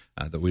officers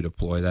that we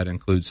deploy. That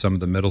includes some of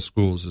the middle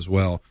schools as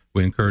well.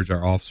 We encourage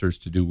our officers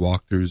to do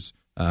walkthroughs,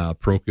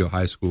 parochial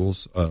high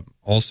schools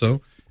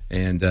also.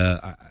 And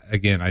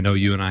again, I know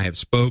you and I have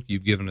spoke.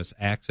 You've given us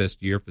access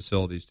to your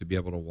facilities to be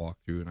able to walk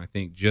through. And I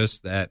think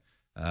just that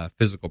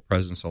physical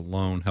presence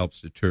alone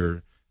helps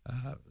deter,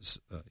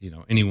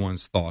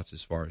 anyone's thoughts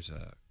as far as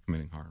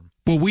committing harm.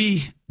 Well,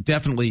 we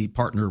definitely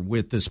partner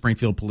with the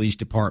Springfield Police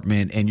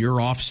Department, and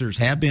your officers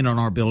have been on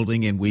our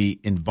building, and we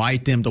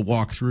invite them to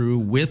walk through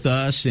with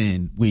us,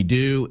 and we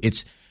do.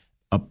 It's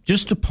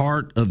just a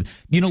part of,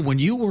 when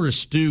you were a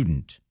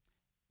student,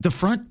 the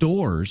front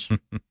doors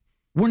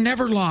were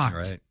never locked.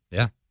 Right,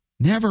 yeah.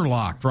 Never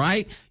locked,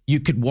 right? You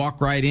could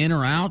walk right in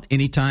or out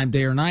anytime,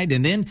 day or night,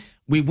 and then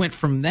we went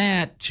from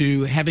that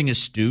to having a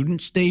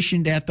student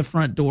stationed at the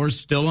front doors,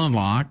 still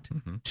unlocked,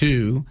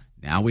 to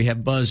now we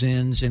have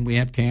buzz-ins and we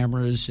have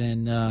cameras,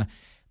 and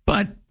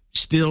but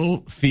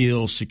still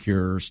feel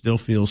secure, still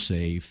feel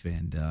safe,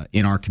 and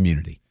in our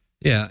community.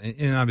 Yeah,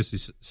 and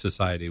obviously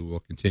society will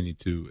continue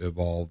to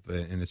evolve,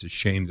 and it's a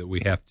shame that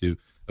we have to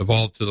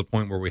evolve to the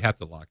point where we have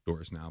to lock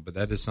doors now. But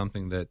that is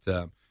something that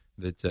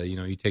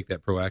you take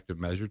that proactive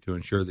measure to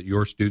ensure that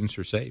your students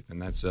are safe, and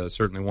that's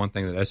certainly one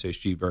thing that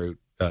SHG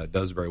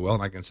does very well.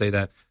 And I can say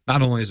that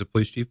not only as a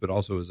police chief, but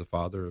also as a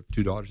father of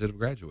two daughters that have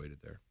graduated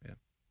there. Yeah.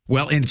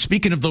 Well, and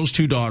speaking of those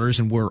two daughters,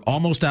 and we're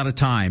almost out of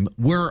time,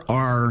 where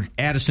are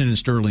Addison and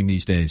Sterling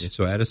these days? Yeah,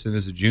 so Addison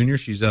is a junior.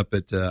 She's up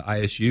at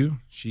ISU.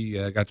 She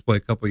got to play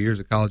a couple of years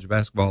of college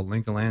basketball at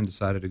Lincoln Land,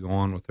 decided to go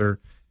on with her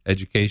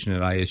education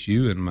at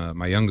ISU. And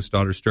my youngest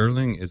daughter,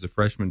 Sterling, is a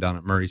freshman down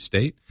at Murray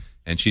State,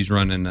 and she's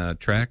running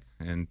track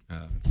and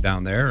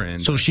down there.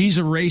 And so she's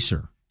a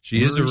racer.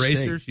 She is a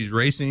racer. She's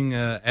racing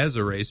as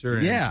a racer.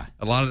 And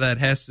a lot of that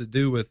has to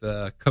do with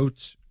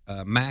Coach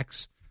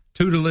Mac's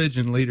tutelage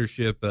and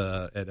leadership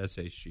at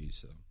SHG.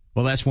 So,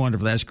 well, that's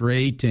wonderful. That's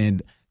great.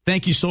 And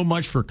thank you so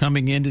much for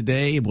coming in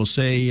today. We'll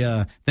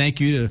say thank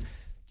you to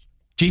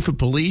Chief of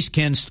Police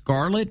Ken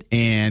Scarlett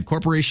and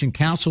Corporation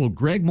Counsel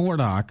Greg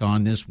Mordock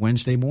on this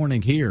Wednesday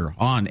morning here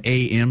on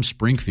AM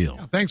Springfield.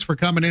 Yeah, thanks for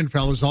coming in,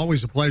 fellas.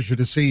 Always a pleasure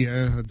to see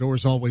you. The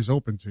door's always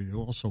open to you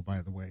also,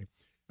 by the way.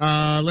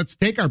 Let's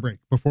take our break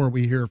before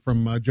we hear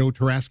from Joe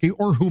Taraski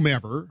or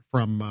whomever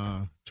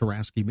from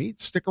Taraski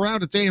Meats. Stick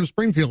around. It's AM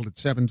Springfield at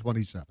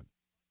 7:27.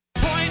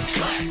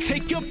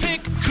 Take your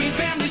pick,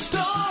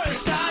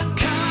 GreenFamilyStores.com.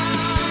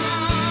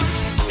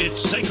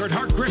 It's Sacred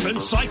Heart Griffin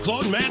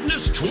Cyclone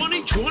Madness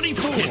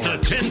 2024. It's a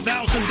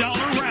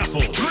 $10,000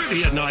 raffle,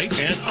 trivia night,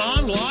 and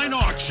online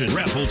auction.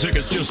 Raffle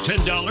tickets just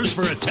 $10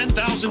 for a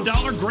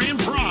 $10,000 grand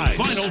prize.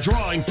 Final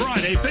drawing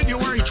Friday,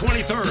 February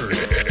 23rd.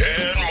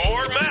 And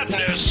more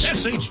madness.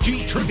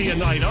 SHG Trivia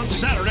Night on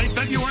Saturday,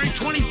 February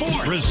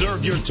 24th.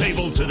 Reserve your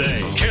table today.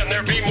 Can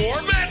there be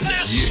more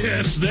madness?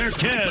 Yes, there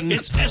can.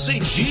 It's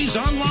SHG's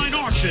online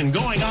auction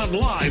going on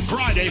live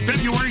Friday,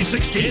 February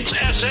 16th. It's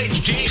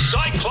SHG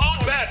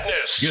Cyclone Madness.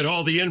 Get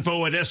all the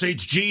info at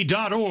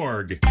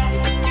shg.org.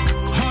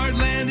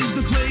 Heartland is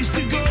the place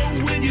to go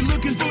when you're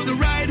looking for the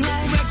right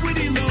home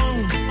equity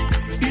loan.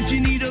 If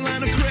you need a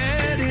line of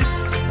credit,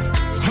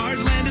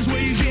 Heartland is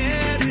where you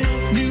get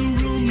it. New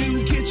room,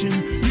 new kitchen,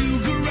 new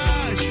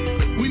garage.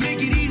 We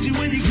make it easy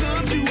when you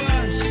come to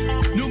us.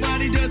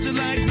 Nobody does it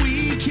like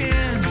we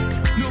can.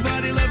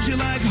 Nobody loves you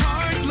like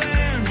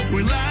Heartland.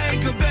 We're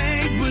like a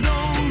bank, but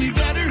only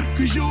better,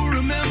 'cause you're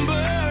a member.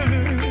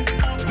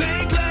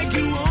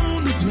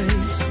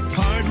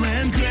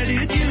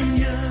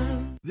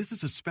 This is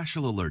is a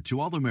special alert to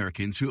all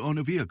Americans who own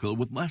a vehicle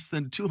with less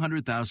than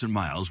 200,000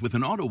 miles with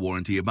an auto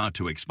warranty about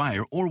to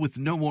expire or with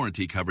no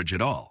warranty coverage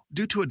at all.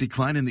 Due to a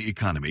decline in the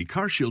economy,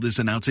 CarShield is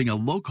announcing a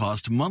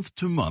low-cost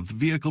month-to-month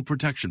vehicle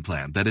protection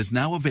plan that is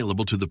now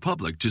available to the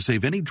public to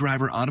save any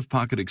driver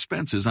out-of-pocket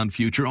expenses on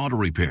future auto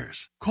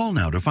repairs. Call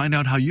now to find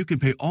out how you can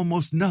pay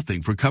almost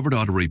nothing for covered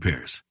auto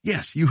repairs.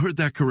 Yes, you heard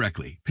that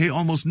correctly. Pay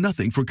almost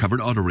nothing for covered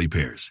auto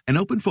repairs. An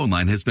open phone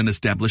line has been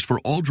established for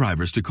all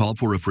drivers to call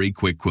for a free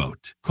quick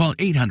quote. Call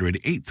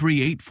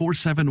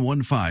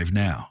 800-838-4715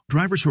 now.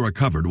 Drivers who are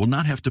covered will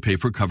not have to pay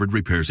for covered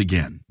repairs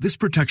again. This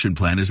protection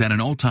plan is at an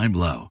all-time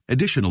low.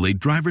 Additionally,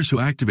 drivers who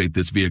activate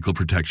this vehicle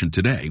protection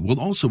today will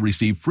also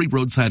receive free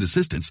roadside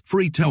assistance,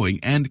 free towing,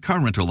 and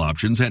car rental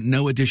options at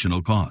no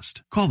additional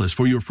cost. Call us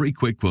for your free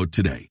quick quote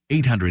today.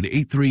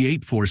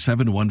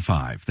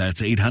 800-838-4715.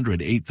 That's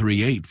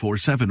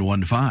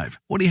 800-838-4715.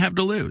 What do you have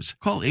to lose?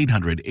 Call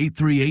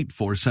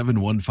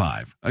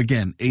 800-838-4715.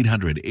 Again,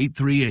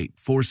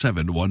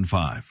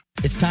 800-838-4715.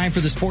 It's time for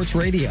the Sports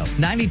Radio,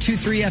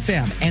 92.3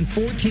 FM and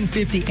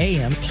 1450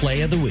 AM Play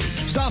of the Week.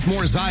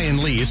 Sophomore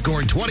Zion Lee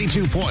scored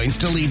 22 points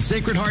to lead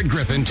Sacred Heart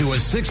Griffin to a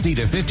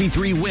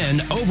 60-53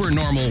 win over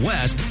Normal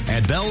West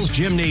at Bell's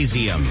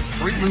Gymnasium.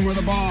 Friedman with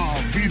the ball,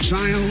 feeds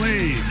Zion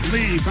Lee.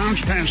 Lee,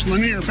 bounce pass,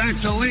 Lanier,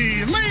 back to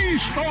Lee. Lee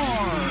score!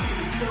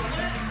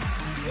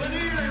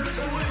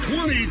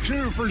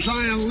 22 for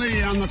Zion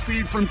Lee on the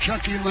feed from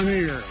Chucky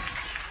Lanier,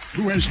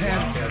 who has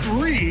had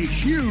 3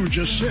 huge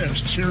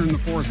assists here in the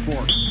fourth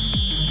quarter.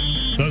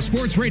 The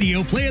Sports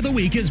Radio Play of the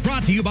Week is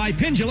brought to you by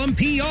Pendulum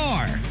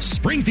PR,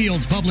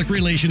 Springfield's public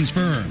relations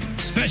firm,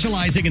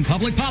 specializing in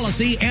public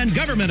policy and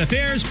government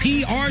affairs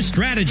PR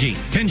strategy.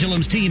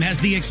 Pendulum's team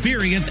has the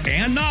experience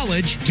and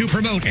knowledge to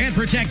promote and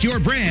protect your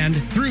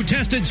brand through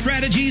tested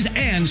strategies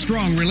and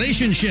strong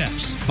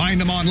relationships. Find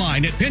them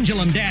online at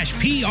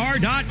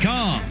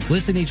pendulum-pr.com.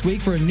 Listen each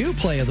week for a new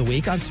Play of the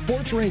Week on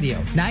Sports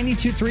Radio,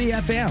 92.3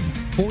 FM,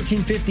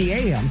 1450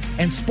 AM,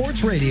 and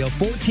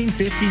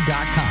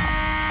sportsradio1450.com.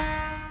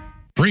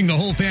 Bring the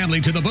whole family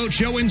to the Boat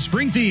Show in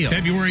Springfield,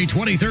 February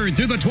 23rd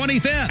through the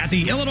 25th at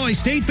the Illinois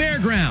State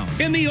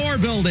Fairgrounds in the Orr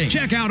Building.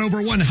 Check out over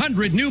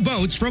 100 new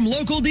boats from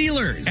local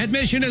dealers.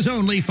 Admission is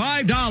only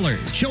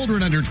 $5.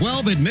 Children under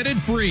 12 admitted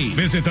free.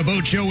 Visit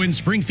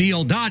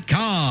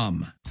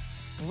theboatshow.springfield.com.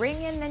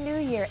 Ring in the new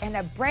year and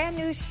a brand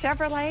new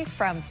Chevrolet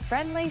from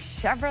Friendly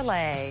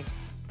Chevrolet.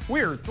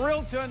 We're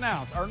thrilled to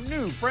announce our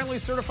new Friendly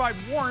Certified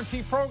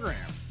Warranty Program.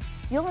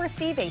 You'll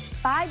receive a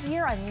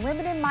 5-year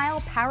unlimited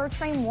mile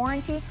powertrain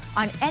warranty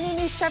on any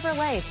new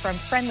Chevrolet from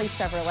Friendly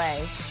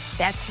Chevrolet.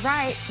 That's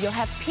right, you'll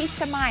have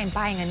peace of mind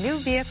buying a new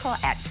vehicle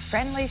at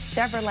Friendly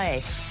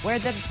Chevrolet, where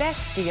the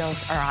best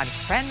deals are on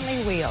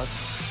friendly wheels.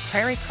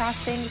 Prairie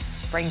Crossing,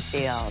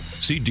 Springfield.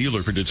 See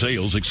dealer for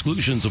details.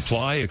 Exclusions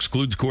apply.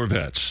 Excludes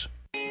Corvettes.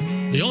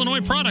 The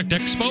Illinois Product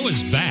Expo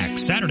is back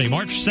Saturday,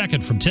 March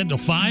 2nd from 10 till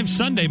 5,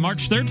 Sunday,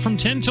 March 3rd from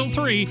 10 till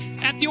 3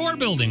 at the Orr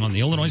Building on the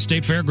Illinois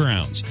State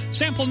Fairgrounds.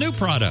 Sample new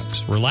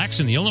products, relax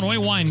in the Illinois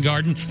Wine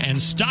Garden,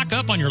 and stock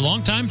up on your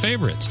longtime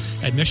favorites.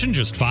 Admission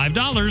just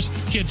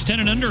 $5. Kids 10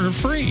 and under are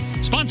free.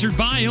 Sponsored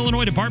by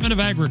Illinois Department of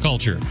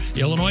Agriculture,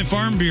 Illinois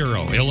Farm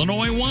Bureau,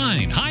 Illinois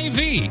Wine,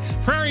 Hy-Vee,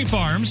 Prairie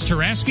Farms,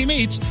 Taraski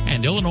Meats,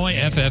 and Illinois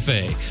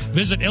FFA.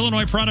 Visit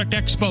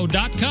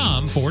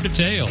IllinoisProductExpo.com for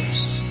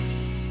details.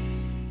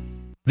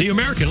 The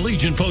American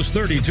Legion Post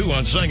 32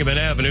 on Sangamon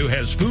Avenue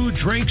has food,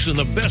 drinks, and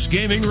the best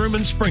gaming room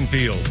in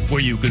Springfield, where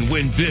you can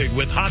win big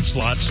with hot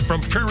slots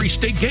from Prairie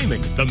State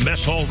Gaming. The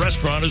Mess Hall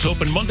restaurant is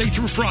open Monday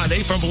through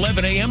Friday from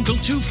 11 a.m. till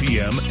 2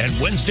 p.m. and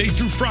Wednesday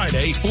through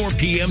Friday, 4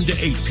 p.m. to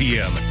 8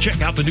 p.m.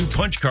 Check out the new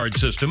punch card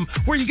system,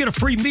 where you get a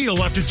free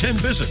meal after 10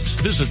 visits.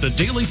 Visit the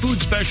daily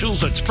food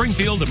specials at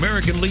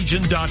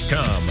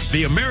SpringfieldAmericanLegion.com.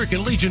 The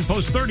American Legion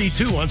Post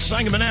 32 on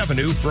Sangamon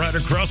Avenue, right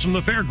across from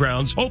the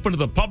fairgrounds, open to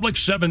the public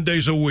 7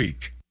 days a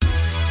week.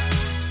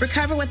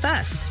 Recover with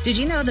Us. Did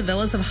you know the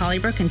Villas of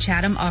Hollybrook and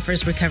Chatham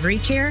offers recovery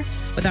care?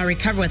 With our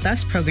Recover with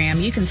Us program,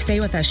 you can stay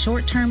with us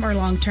short-term or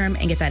long-term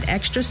and get that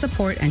extra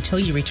support until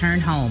you return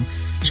home.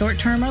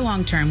 Short-term or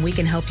long-term, we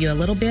can help you a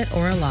little bit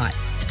or a lot.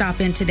 Stop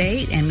in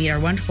today and meet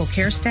our wonderful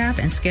care staff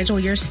and schedule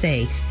your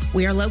stay.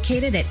 We are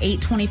located at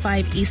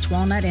 825 East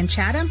Walnut in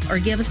Chatham, or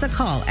give us a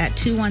call at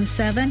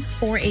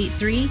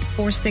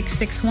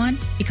 217-483-4661,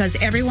 because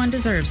everyone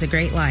deserves a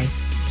great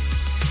life.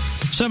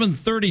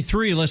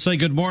 7:33. Let's say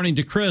good morning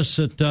to Chris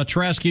at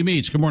Taraski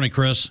Meats. Good morning,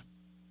 Chris.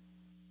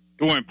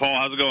 Good morning, Paul.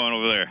 How's it going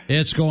over there?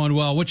 It's going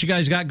well. What you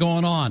guys got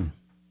going on?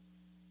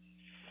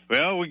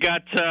 Well, we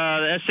got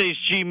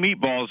SHG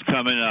meatballs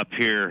coming up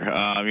here.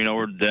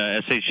 We're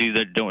the SHG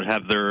that don't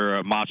have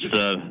their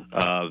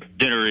matzo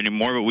dinner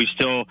anymore, but we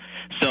still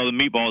sell the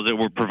meatballs that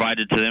were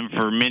provided to them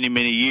for many,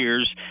 many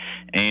years.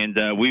 And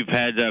we've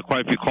had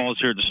quite a few calls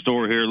here at the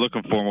store here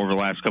looking for them over the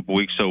last couple of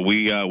weeks. So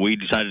we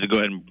decided to go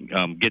ahead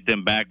and get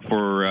them back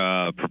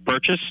for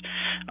purchase.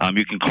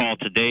 You can call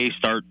today,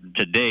 start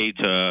today,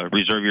 to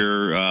reserve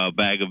your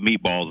bag of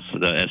meatballs,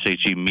 the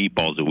SHG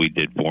meatballs that we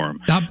did for them.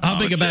 How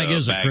big a bag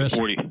is it, Chris?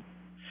 40.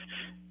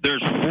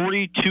 There's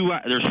 40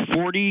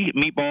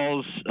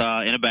 meatballs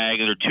in a bag,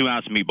 and they're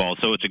 2-ounce meatballs.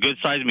 So it's a good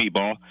sized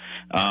meatball.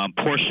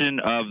 Portion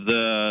of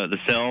the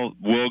sale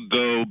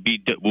will be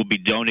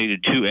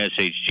donated to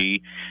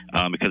SHG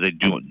because they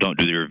don't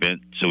do their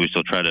event. So we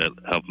still try to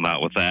help them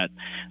out with that.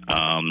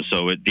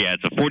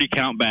 It's a 40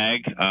 count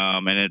bag,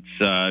 and it's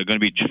going to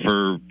be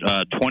for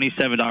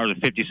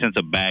 $27.50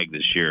 a bag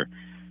this year.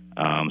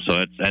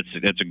 So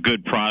that's a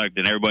good product,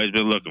 and everybody's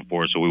been looking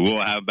for it. So we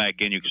will have it back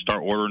in. You can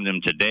start ordering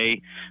them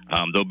today.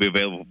 They'll be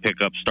available for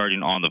pickup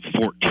starting on the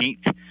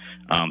 14th.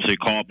 So you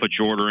call, put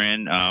your order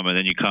in, and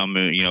then you come,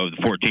 the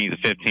 14th, the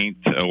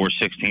 15th, or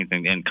 16th,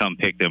 and come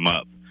pick them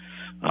up.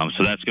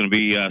 So that's going to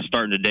be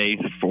starting today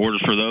for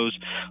orders for those.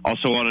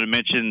 Also wanted to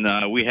mention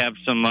we have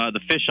some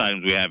the fish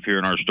items we have here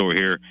in our store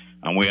here.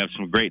 We have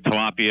some great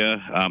tilapia,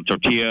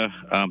 tortilla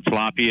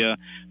tilapia,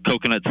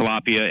 coconut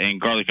tilapia, and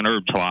garlic and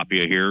herb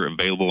tilapia here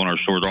available in our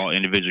store. They're all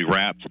individually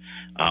wrapped.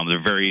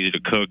 They're very easy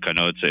to cook. I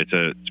know it's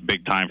a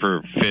big time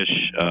for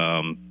fish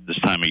this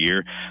time of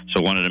year,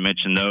 so wanted to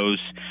mention those.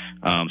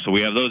 So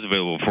we have those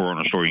available for in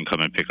our store. You can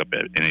come and pick up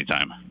at any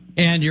time.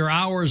 And your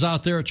hours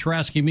out there at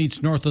Churasky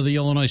Meats north of the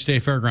Illinois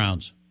State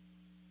Fairgrounds?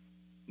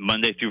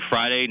 Monday through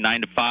Friday,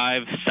 9 to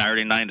 5,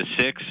 Saturday 9 to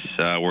 6.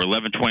 We're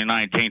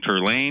 1129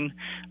 Tainter Lane.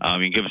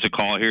 You can give us a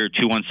call here,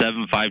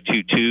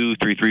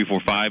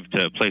 217-522-3345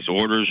 to place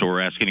orders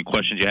or ask any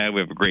questions you have. We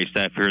have a great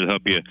staff here to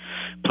help you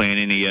plan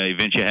any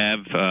event you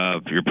have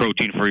for your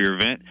protein for your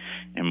event,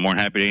 and more than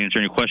happy to answer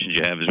any questions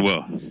you have as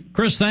well.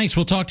 Chris, thanks.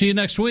 We'll talk to you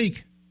next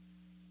week.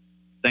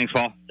 Thanks,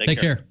 Paul. Take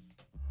care.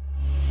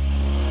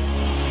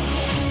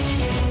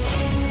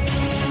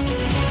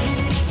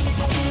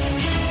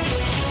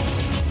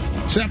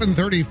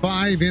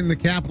 7:35 in the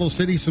capital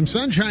city. Some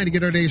sunshine to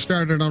get our day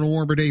started on a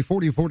warmer day.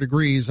 44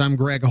 degrees. I'm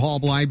Greg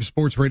Hallbleib,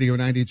 Sports Radio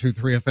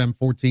 92.3 FM,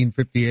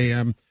 1450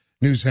 AM.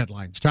 News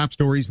headlines. Top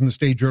stories in the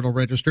State Journal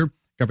Register.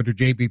 Governor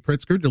J.B.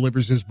 Pritzker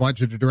delivers his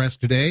budget address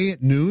today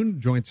at noon,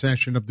 joint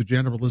session of the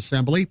General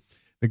Assembly.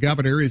 The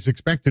governor is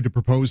expected to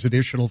propose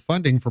additional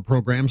funding for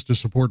programs to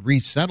support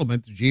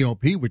resettlement. The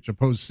GOP, which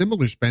opposed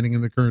similar spending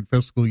in the current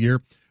fiscal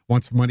year,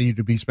 wants the money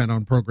to be spent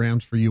on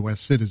programs for U.S.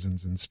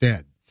 citizens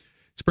instead.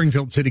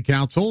 Springfield City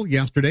Council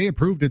yesterday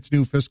approved its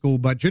new fiscal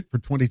budget for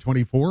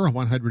 2024,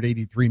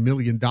 $183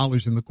 million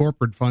in the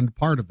corporate fund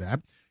part of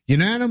that.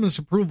 Unanimous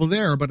approval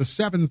there, but a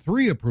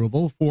 7-3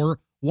 approval for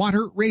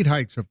water rate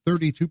hikes of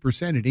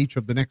 32% in each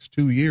of the next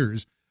 2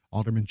 years.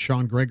 Alderman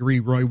Sean Gregory,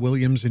 Roy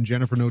Williams, and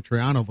Jennifer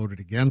Notriano voted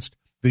against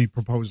the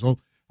proposal.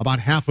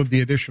 About half of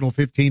the additional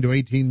 $15 to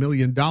 $18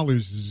 million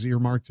is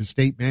earmarked to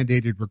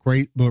state-mandated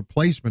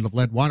replacement of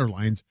lead water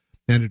lines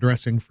and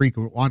addressing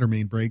frequent water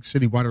main breaks.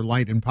 City Water,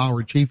 Light, and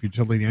Power Chief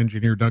Utility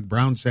Engineer Doug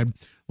Brown said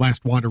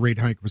last water rate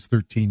hike was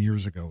 13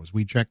 years ago. As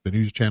we check the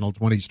News Channel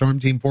 20 Storm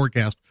Team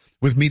forecast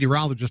with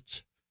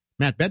meteorologist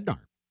Matt Bednar.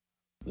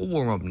 We'll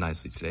warm up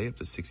nicely today, up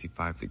to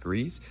 65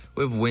 degrees.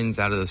 We have winds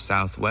out of the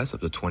southwest up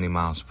to 20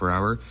 miles per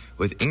hour,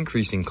 with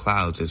increasing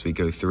clouds as we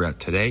go throughout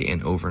today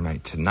and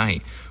overnight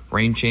tonight.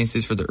 Rain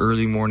chances for the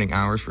early morning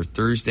hours for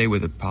Thursday,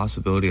 with a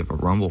possibility of a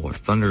rumble or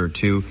thunder or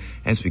two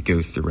as we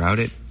go throughout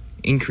it.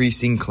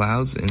 Increasing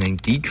clouds and then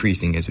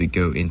decreasing as we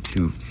go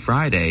into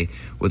Friday,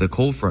 with a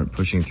cold front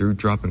pushing through,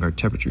 dropping our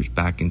temperatures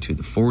back into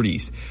the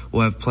 40s.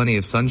 We'll have plenty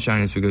of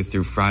sunshine as we go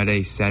through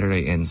Friday,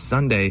 Saturday, and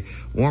Sunday,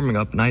 warming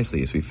up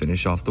nicely as we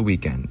finish off the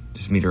weekend.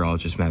 This is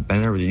meteorologist Matt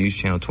Benner with the News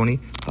Channel 20,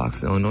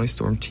 Fox Illinois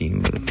Storm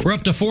Team. We're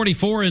up to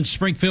 44 in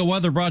Springfield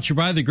weather, brought to you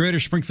by the Greater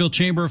Springfield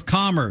Chamber of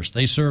Commerce.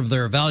 They serve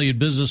their valued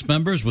business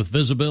members with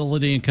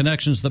visibility and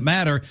connections that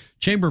matter.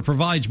 Chamber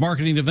provides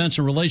marketing events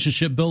and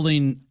relationship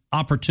building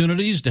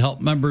opportunities to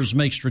help members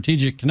make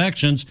strategic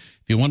connections.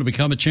 If you want to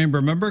become a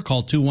Chamber member,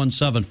 call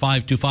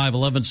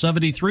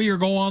 217-525-1173 or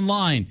go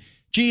online,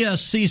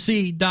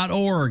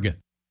 gscc.org.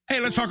 Hey,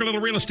 let's talk a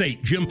little real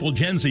estate. Jim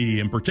Fulgenzi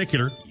in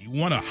particular. You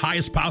want a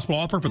highest possible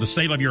offer for the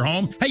sale of your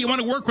home? Hey, you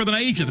want to work with an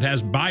agent that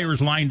has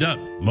buyers lined up.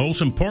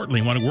 Most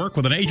importantly, you want to work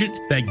with an agent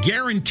that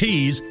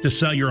guarantees to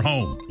sell your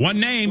home. One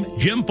name,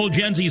 Jim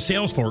Fulgenzi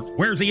Salesforce.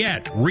 Where's he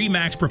at?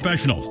 RE/MAX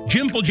Professionals.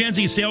 Jim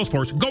Fulgenzi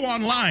Salesforce. Go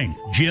online,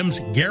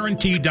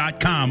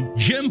 jimsguarantee.com.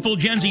 Jim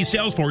Fulgenzi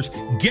Salesforce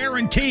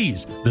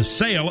guarantees the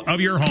sale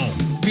of your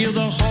home. Feel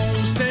the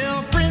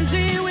wholesale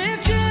frenzy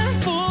with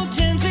Jim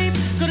Fulgenzi.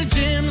 Go to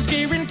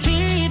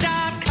jimsguarantee.com.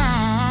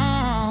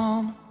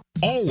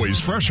 Always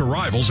fresh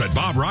arrivals at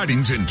Bob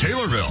Ridings in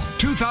Taylorville.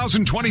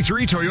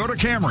 2023 Toyota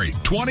Camry,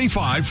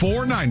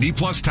 $25,490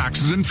 plus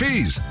taxes and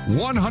fees.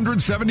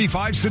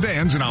 175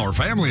 sedans in our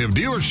family of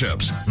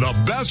dealerships. The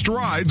best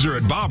rides are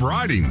at Bob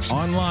Ridings.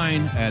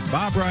 Online at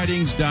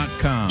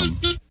bobridings.com.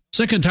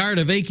 Sick and tired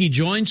of achy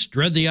joints?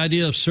 Dread the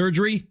idea of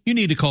surgery? You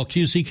need to call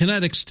QC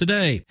Kinetics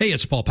today. Hey,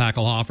 it's Paul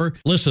Packelhofer.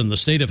 Listen, the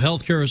state of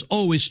healthcare is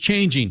always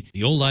changing.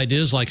 The old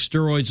ideas like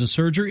steroids and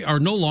surgery are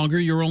no longer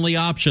your only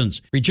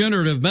options.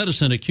 Regenerative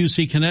medicine at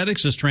QC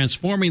Kinetics is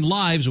transforming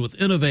lives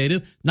with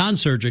innovative,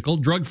 non-surgical,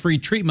 drug-free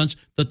treatments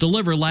that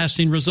deliver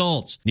lasting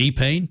results. Knee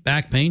pain,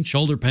 back pain,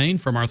 shoulder pain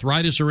from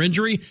arthritis or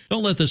injury?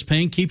 Don't let this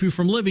pain keep you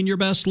from living your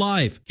best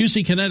life.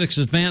 QC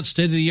Kinetics' advanced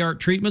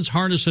state-of-the-art treatments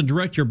harness and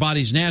direct your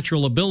body's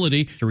natural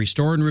ability to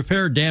restore and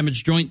repair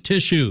damaged joint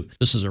tissue.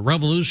 This is a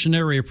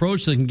revolutionary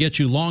approach that can get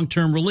you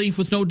long-term relief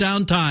with no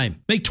downtime.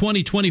 Make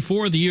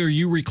 2024 the year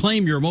you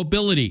reclaim your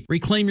mobility,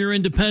 reclaim your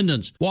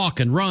independence,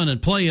 walk and run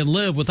and play and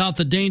live without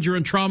the danger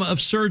and trauma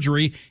of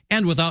surgery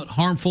and without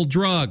harmful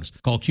drugs.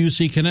 Call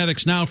QC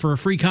Kinetics now for a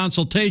free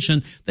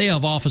consultation. They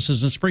have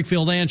offices in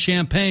Springfield and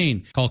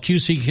Champaign. Call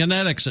QC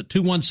Kinetics at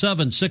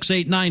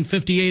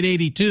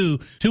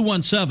 217-689-5882,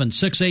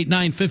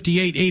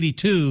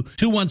 217-689-5882,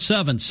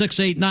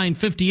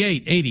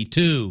 217-689-5882.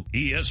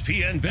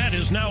 ESPN Bet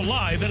is now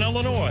live in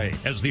Illinois.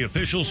 As the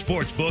official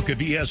sports book of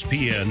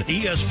ESPN,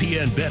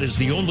 ESPN Bet is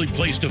the only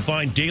place to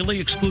find daily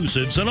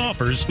exclusives and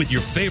offers with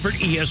your favorite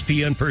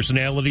ESPN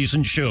personalities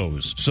and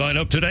shows. Sign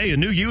up today and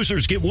new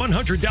users get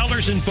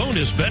 $100 in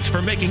bonus bets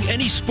for making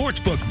any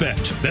sportsbook bet.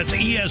 That's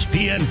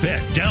ESPN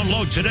Bet.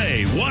 Download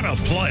today. What a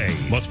play.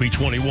 Must be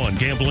 21.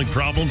 Gambling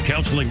problem?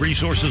 Counseling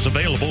resources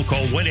available.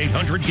 Call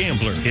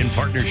 1-800-GAMBLER in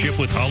partnership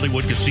with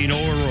Hollywood Casino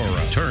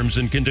Aurora. Terms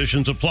and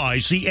conditions apply.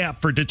 See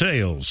app for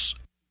details.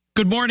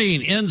 Good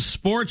morning. In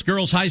sports,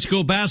 girls high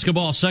school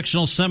basketball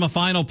sectional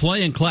semifinal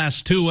play in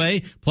Class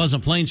 2A.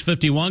 Pleasant Plains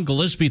 51,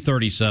 Gillespie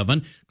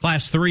 37.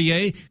 Class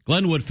 3A,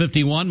 Glenwood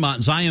 51,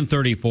 Mount Zion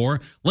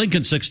 34,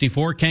 Lincoln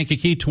 64,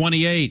 Kankakee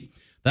 28.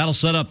 That'll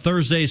set up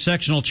Thursday's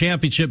sectional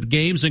championship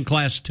games in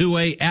Class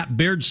 2A at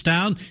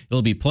Beardstown.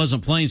 It'll be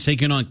Pleasant Plains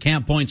taking on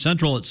Camp Point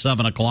Central at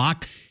 7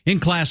 o'clock. In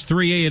Class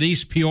 3A at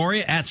East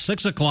Peoria at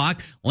 6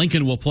 o'clock,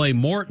 Lincoln will play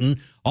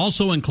Morton.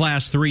 Also in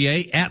Class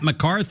 3A at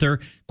MacArthur,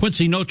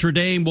 Quincy Notre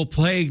Dame will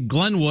play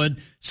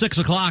Glenwood, 6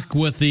 o'clock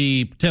with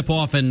the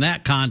tip-off in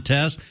that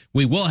contest.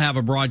 We will have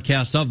a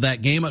broadcast of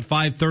that game at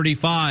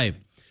 5:35.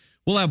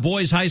 We'll have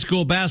boys high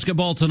school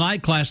basketball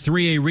tonight, Class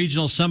 3A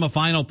regional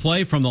semifinal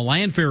play from the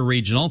Landfair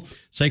Regional.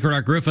 Sacred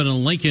Heart Griffin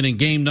and Lincoln in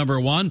game number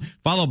 1,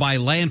 followed by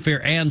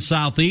Landfair and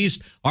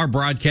Southeast. Our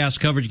broadcast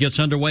coverage gets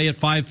underway at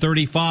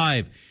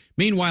 5:35.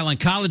 Meanwhile, in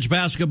college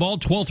basketball,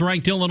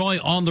 12th-ranked Illinois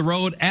on the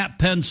road at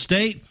Penn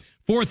State.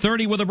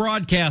 4:30 with a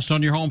broadcast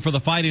on your home for the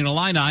Fighting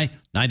Illini,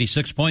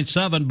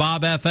 96.7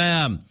 Bob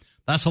FM.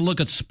 That's a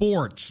look at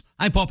sports.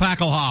 I'm Paul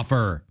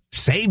Packelhofer.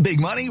 Save big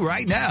money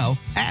right now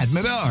at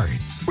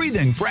Menards. Breathe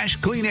in fresh,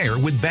 clean air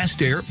with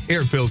Best Air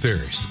air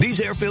filters. These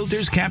air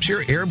filters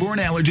capture airborne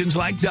allergens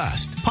like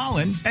dust,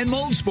 pollen, and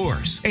mold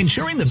spores,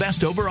 ensuring the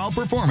best overall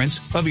performance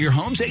of your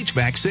home's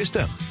HVAC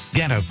system.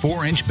 Get a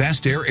 4-inch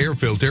Best Air air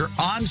filter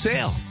on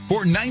sale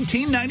for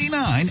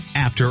 $19.99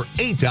 after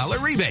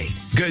 $8 rebate.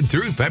 Good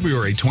through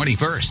February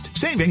 21st.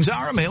 Savings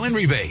are a mail-in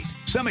rebate.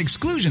 Some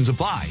exclusions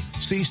apply.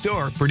 See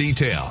store for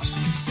details.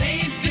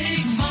 Save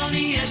big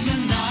money at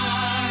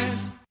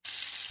Menards.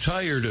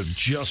 Tired of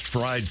just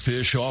fried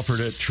fish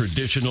offered at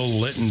traditional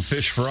Linton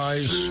fish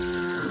fries?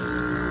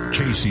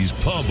 Casey's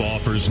Pub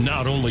offers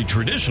not only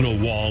traditional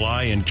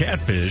walleye and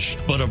catfish,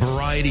 but a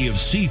variety of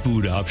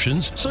seafood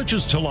options such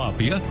as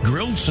tilapia,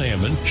 grilled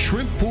salmon,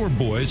 shrimp poor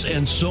boys,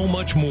 and so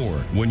much more.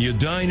 When you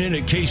dine in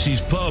at Casey's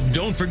Pub,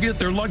 don't forget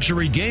their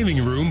luxury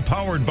gaming room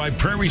powered by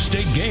Prairie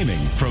State Gaming.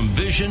 From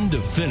vision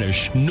to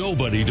finish,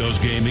 nobody does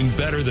gaming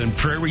better than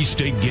Prairie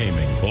State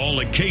Gaming.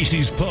 All at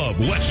Casey's Pub,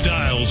 West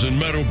Isles and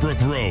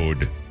Meadowbrook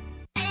Road.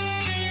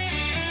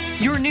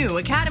 Your new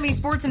Academy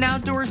Sports and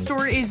Outdoors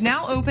store is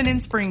now open in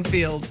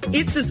Springfield.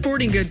 It's the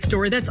sporting goods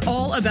store that's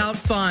all about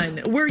fun,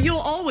 where you'll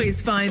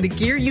always find the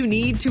gear you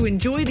need to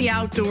enjoy the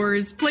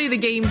outdoors, play the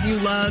games you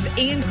love,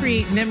 and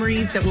create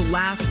memories that will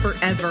last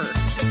forever.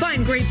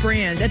 Find great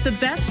brands at the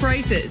best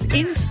prices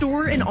in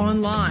store and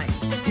online.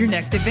 Your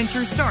next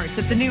adventure starts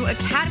at the new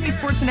Academy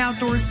Sports and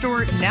Outdoors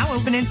store, now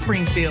open in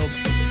Springfield.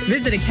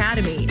 Visit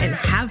Academy and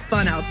have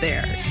fun out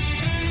there.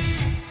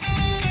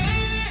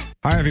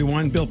 Hi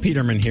everyone, Bill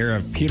Peterman here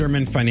of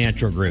Peterman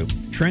Financial Group.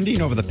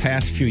 Trending over the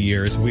past few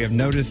years, we have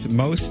noticed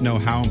most know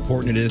how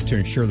important it is to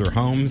insure their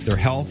homes, their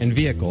health, and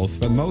vehicles,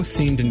 but most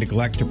seem to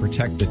neglect to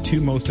protect the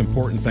two most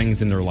important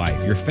things in their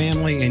life, your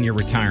family and your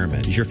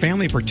retirement. Is your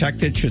family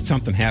protected should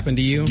something happen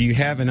to you? Do you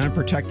have an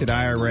unprotected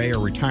IRA or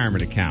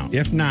retirement account?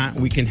 If not,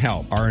 we can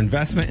help. Our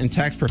investment and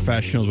tax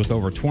professionals with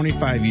over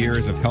 25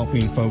 years of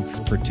helping folks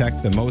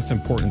protect the most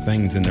important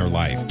things in their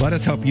life. Let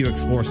us help you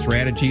explore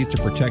strategies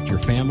to protect your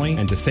family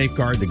and to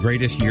safeguard the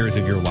greatest years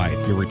of your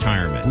life, your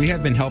retirement. We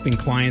have been helping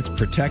clients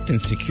protect protect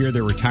and secure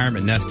their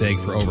retirement nest egg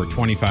for over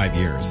 25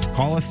 years.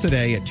 Call us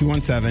today at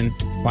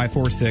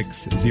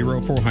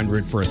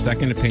 217-546-0400 for a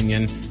second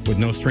opinion with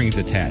no strings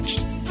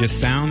attached.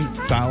 Just sound,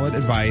 solid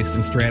advice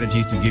and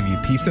strategies to give you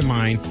peace of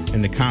mind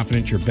and the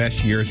confidence your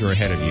best years are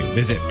ahead of you.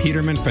 Visit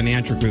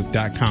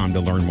PetermanFinancialGroup.com to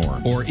learn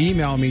more. Or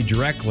email me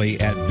directly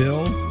at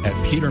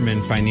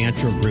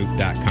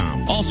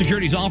bill@PetermanFinancialGroup.com. All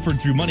securities offered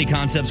through Money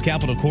Concepts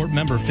Capital Corp,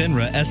 member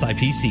FINRA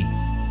SIPC.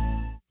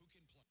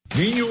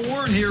 Daniel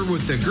Warren here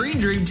with the Green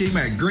Dream Team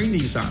at Green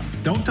Nissan.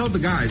 Don't tell the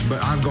guys,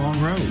 but I've gone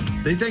rogue.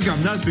 They think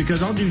I'm nuts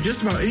because I'll do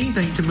just about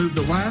anything to move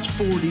the last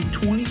 40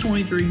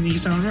 2023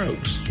 Nissan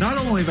Rogues. Not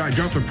only have I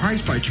dropped the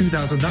price by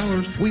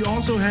 $2,000, we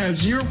also have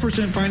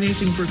 0%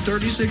 financing for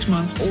 36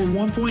 months or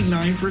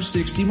 1.9 for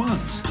 60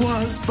 months.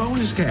 Plus,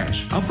 bonus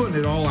cash. I'm putting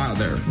it all out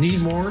there.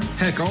 Need more?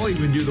 Heck, I'll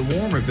even do the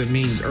warm if it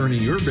means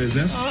earning your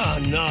business.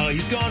 Oh, no,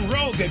 he's gone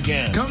rogue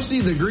again. Come see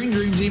the Green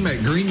Dream Team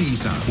at Green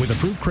Nissan. With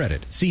approved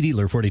credit. See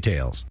dealer for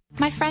details.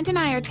 My friend and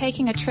I are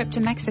taking a trip to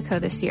Mexico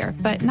this year,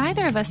 but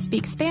neither of us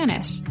speak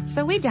Spanish.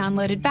 So we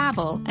downloaded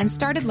Babbel and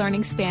started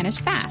learning Spanish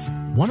fast.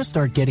 Want to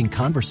start getting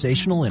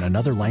conversational in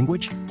another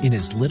language? In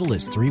as little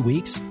as 3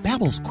 weeks,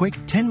 Babbel's quick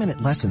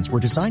 10-minute lessons were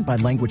designed by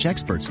language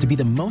experts to be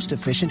the most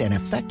efficient and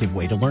effective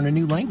way to learn a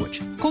new language.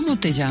 ¿Cómo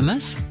te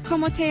llamas?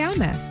 ¿Cómo te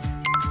llamas?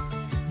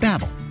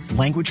 Babbel,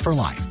 language for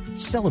life.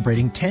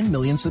 Celebrating 10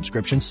 million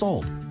subscriptions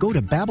sold. Go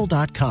to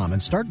Babbel.com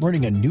and start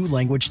learning a new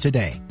language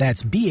today.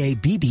 That's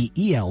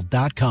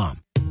Babbel.com.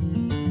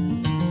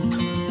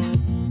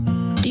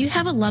 Do you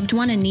have a loved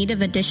one in need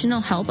of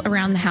additional help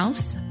around the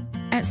house?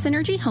 At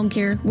Synergy Home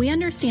Care, we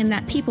understand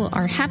that people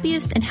are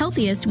happiest and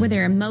healthiest where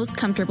they're most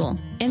comfortable,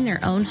 in their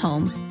own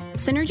home.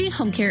 Synergy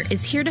Home Care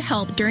is here to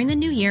help during the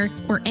new year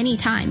or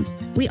anytime.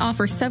 We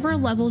offer several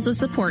levels of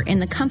support in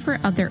the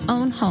comfort of their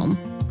own home.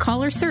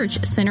 Call or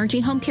search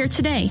Synergy Home Care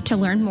today to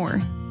learn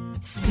more.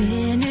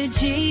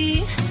 Synergy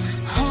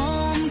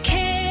Home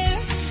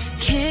Care,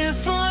 care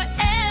for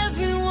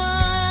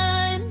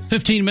everyone.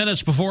 15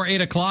 minutes before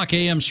 8 o'clock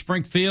a.m.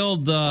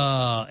 Springfield,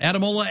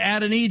 Ademola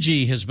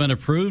Adeniji has been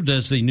approved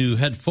as the new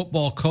head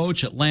football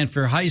coach at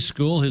Lanphier High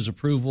School. His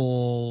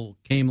approval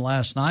came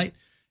last night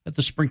at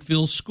the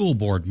Springfield School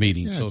Board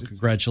meeting. Yeah, so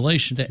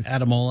congratulations to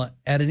Ademola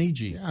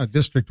Adeniji. Yeah,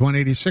 District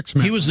 186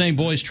 member. He was named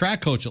boys track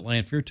coach at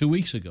Lanphier 2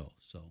 weeks ago.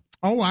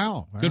 Oh,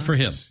 wow. Good for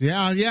him.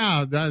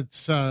 Yeah,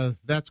 that's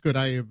good.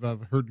 I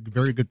have heard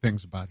very good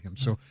things about him.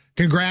 So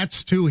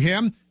congrats to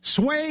him.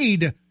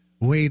 Wade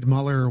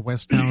Muller,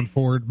 Westtown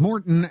Ford,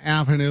 Morton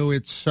Avenue.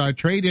 It's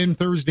trade-in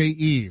Thursday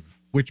Eve,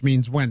 which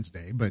means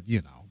Wednesday, but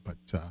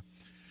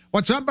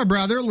what's up, my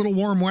brother? A little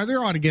warm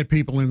weather ought to get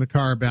people in the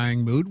car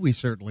buying mood. We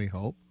certainly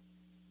hope.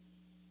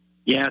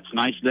 Yeah, it's a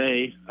nice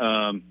day.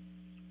 We're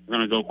going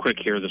to go quick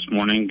here this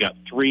morning. Got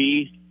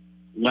 3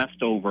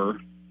 leftover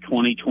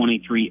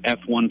 2023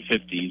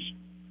 F-150s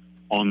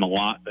on the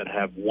lot that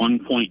have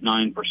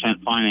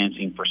 1.9%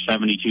 financing for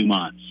 72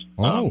 months.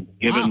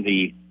 Given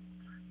the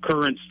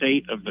current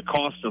state of the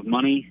cost of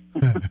money,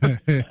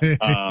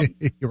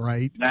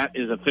 right? That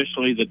is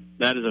officially the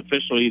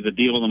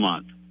deal of the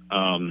month.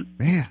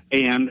 Man,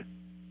 and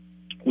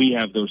we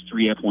have those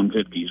 3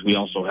 F-150s. We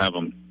also have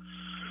them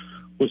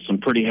with some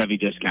pretty heavy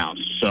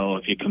discounts. So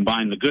if you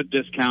combine the good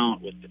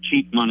discount with the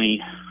cheap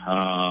money,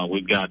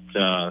 we've got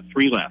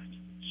 3 left.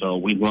 So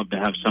we'd love to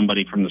have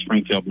somebody from the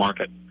Springfield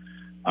market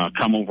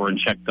come over and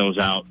check those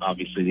out.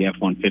 Obviously, the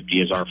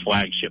F-150 is our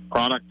flagship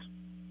product.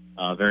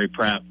 Very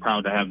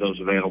proud to have those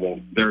available.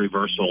 Very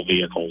versatile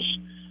vehicles.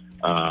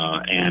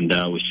 And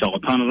we sell a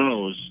ton of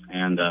those,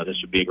 and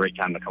this would be a great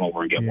time to come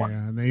over and get one.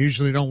 Yeah, and they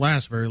usually don't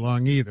last very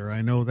long either.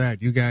 I know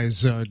that. You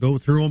guys go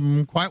through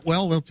them quite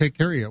well. They'll take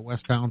care of you at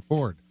Westtown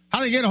Ford. How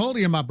do they get a hold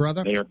of you, my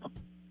brother? Yep,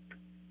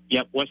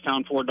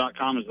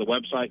 westtownford.com is the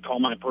website. Call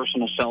my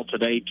personal cell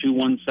today,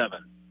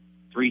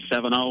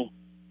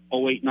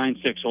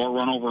 217-370-0896, or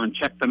run over and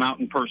check them out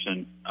in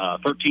person.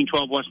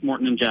 1312 West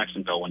Morton in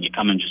Jacksonville. When you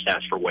come in, just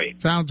ask for Wade.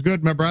 Sounds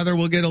good, my brother.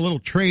 We'll get a little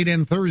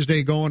trade-in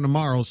Thursday going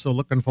tomorrow, so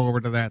looking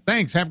forward to that.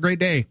 Thanks. Have a great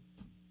day.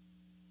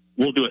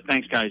 We'll do it.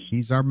 Thanks, guys.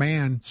 He's our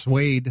man,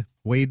 Wade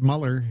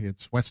Muller.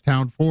 It's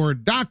Westtown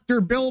Ford. Dr.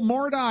 Bill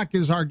Mordock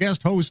is our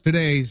guest host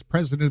today. He's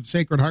president of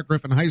Sacred Heart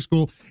Griffin High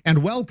School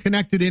and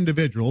well-connected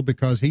individual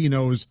because he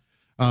knows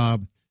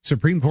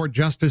Supreme Court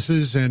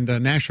justices and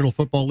National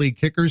Football League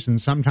kickers,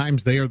 and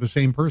sometimes they are the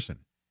same person.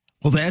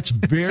 Well, that's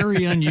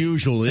very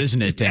unusual,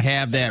 isn't it, to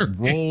have that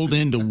rolled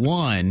into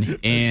one?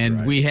 And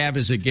right. We have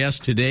as a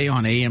guest today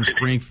on AM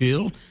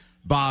Springfield,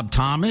 Bob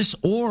Thomas,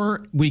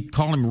 or we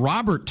call him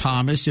Robert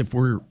Thomas if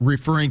we're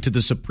referring to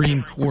the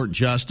Supreme Court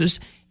justice.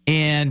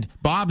 And,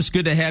 Bob, it's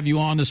good to have you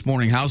on this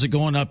morning. How's it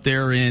going up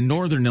there in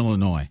northern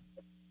Illinois?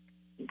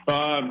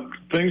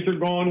 Things are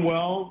going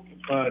well.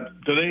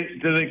 Do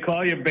they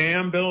call you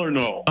Bam, Bill, or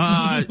no?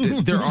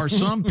 There are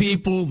some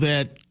people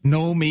that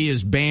know me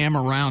as Bam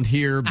around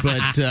here,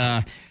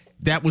 but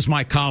that was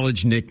my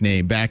college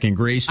nickname back in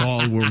Grace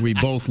Hall, where we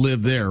both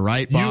lived there,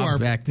 right,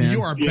 Bob? Back then,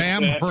 you are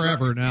Bam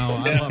forever now.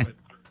 I love it.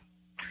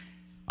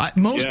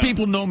 Most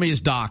people know me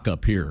as Doc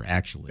up here,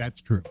 actually.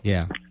 That's true.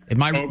 Yeah. And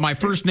my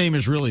first name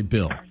is really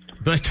Bill.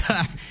 But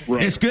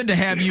It's good to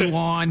have you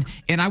on.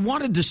 And I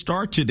wanted to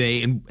start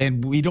today,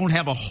 and we don't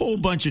have a whole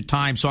bunch of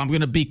time, so I'm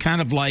going to be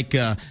kind of like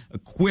a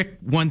quick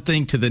one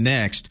thing to the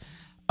next.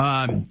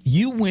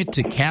 You went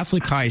to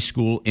Catholic high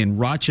school in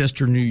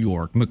Rochester, New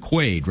York,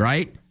 McQuaid,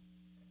 right?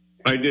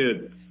 I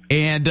did.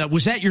 And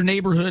was that your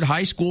neighborhood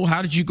high school?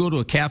 How did you go to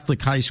a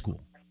Catholic high school?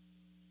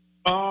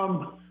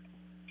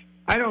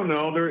 I don't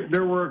know.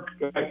 There were.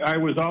 I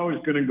was always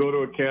going to go to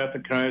a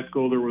Catholic high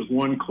school. There was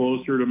one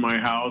closer to my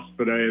house,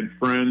 but I had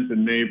friends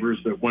and neighbors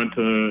that went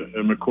to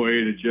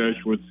McQuaid, a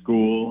Jesuit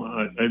school.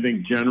 I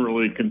think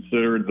generally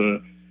considered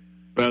the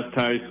best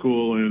high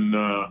school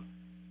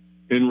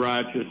in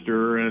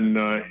Rochester, and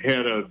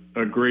had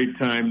a great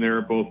time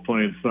there, both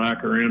playing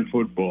soccer and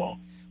football.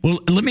 Well,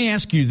 let me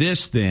ask you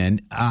this then.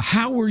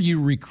 How were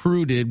you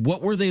recruited?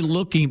 What were they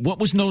looking? What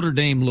was Notre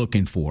Dame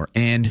looking for?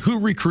 And who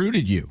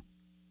recruited you?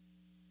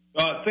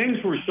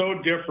 Things were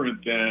so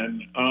different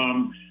then.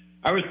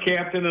 I was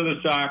captain of the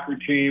soccer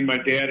team. My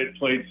dad had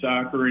played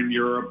soccer in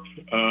Europe,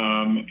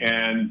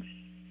 and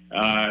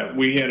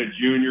we had a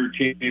junior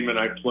team, and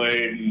I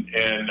played,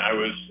 and I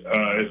was,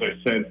 as I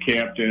said,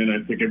 captain.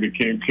 I think I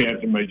became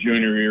captain my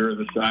junior year of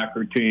the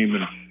soccer team,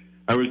 and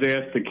I was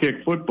asked to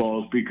kick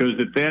footballs because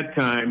at that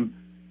time,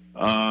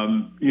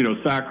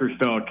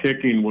 soccer-style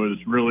kicking was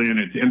really in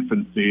its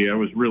infancy. I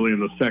was really in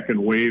the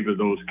second wave of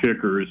those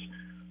kickers.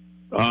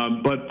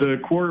 But the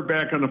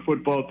quarterback on the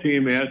football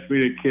team asked me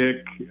to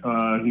kick.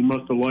 He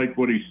must have liked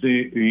what he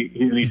seen,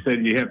 and he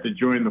said, "You have to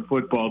join the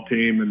football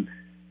team." And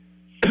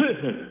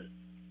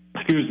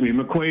excuse me,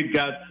 McQuaid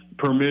got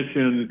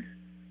permission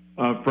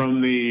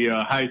from the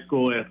High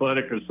School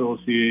Athletic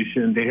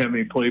Association to have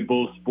me play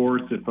both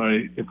sports if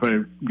I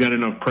got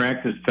enough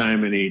practice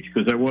time in each,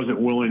 because I wasn't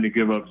willing to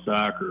give up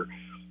soccer.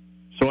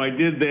 So I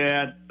did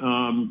that,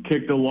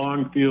 kicked a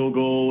long field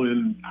goal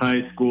in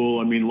high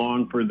school. I mean,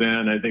 long for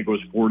then, I think it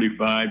was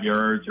 45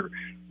 yards or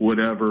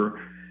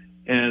whatever.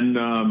 And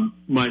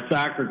my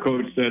soccer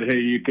coach said, "Hey,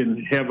 you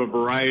can have a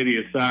variety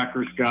of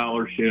soccer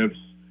scholarships."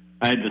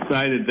 I had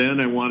decided then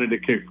I wanted to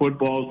kick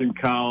footballs in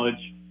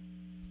college.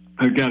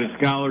 I got a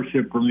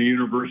scholarship from the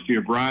University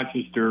of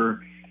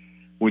Rochester,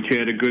 which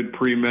had a good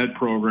pre-med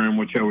program,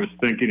 which I was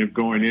thinking of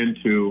going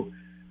into.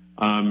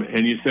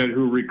 And you said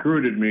who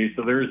recruited me,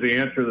 so there's the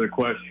answer to the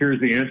question.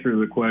 Here's the answer to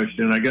the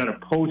question. I got a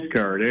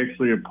postcard,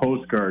 actually a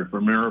postcard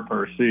from Ara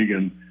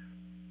Parsegan,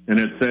 and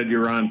it said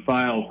you're on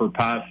file for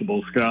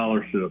possible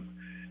scholarship.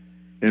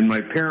 And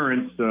my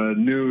parents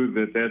knew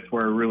that that's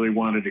where I really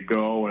wanted to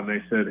go, and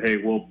they said, "Hey,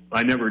 well,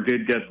 I never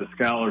did get the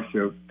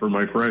scholarship for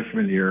my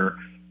freshman year,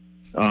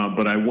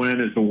 but I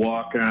went as a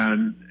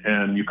walk-on,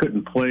 and you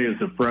couldn't play as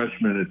a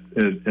freshman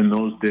in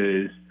those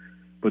days.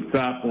 But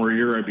sophomore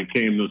year, I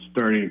became the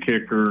starting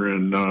kicker,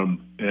 and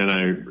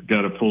I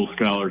got a full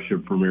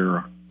scholarship from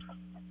Ara."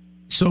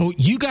 So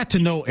you got to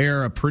know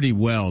Ara pretty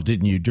well,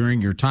 didn't you, during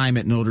your time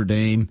at Notre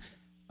Dame?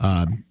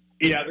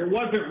 Yeah, there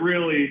wasn't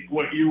really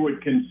what you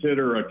would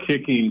consider a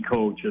kicking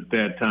coach at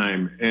that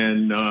time,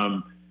 and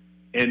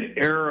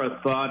Ara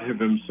thought of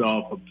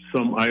himself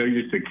I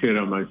used to kid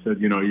him. I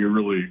said, "You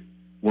really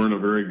weren't a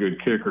very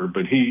good kicker,"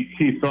 but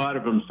he thought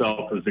of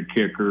himself as a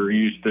kicker. He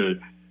used to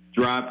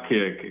drop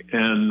kick,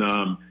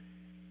 and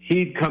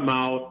he'd come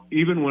out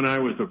even when I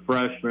was a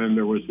freshman.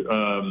 There was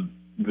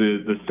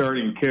the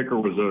starting kicker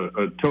was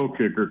a toe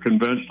kicker,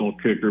 conventional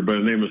kicker by the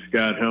name of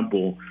Scott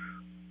Hempel,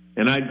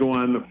 and I'd go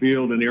on the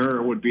field, and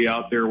Ara would be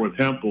out there with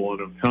Hempel,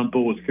 and if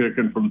Hempel was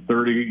kicking from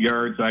 30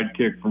 yards, I'd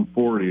kick from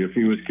 40. If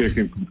he was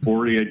kicking from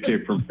 40, I'd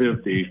kick from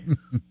 50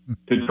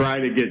 to try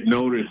to get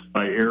noticed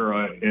by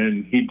Ara,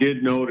 and he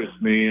did notice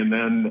me, and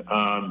then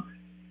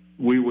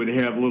we would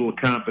have little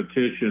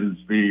competitions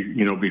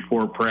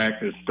before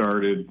practice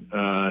started,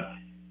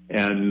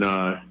 and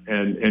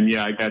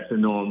yeah, I got to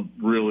know him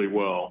really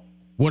well.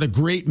 What a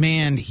great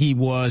man he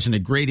was, and a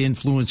great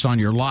influence on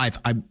your life.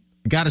 I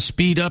got to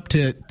speed up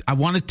I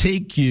want to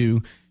take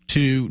you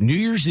to New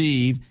Year's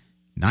Eve,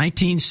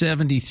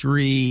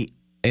 1973,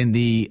 in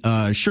the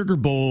Sugar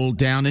Bowl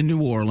down in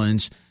New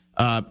Orleans.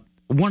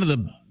 One of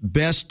the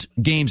best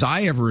games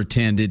I ever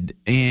attended,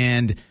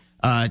 and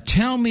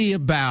tell me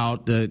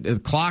about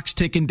the clock's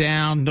ticking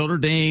down. Notre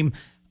Dame,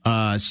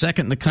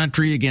 second in the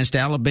country against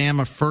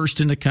Alabama, first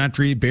in the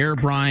country. Bear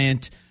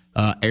Bryant,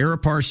 Ara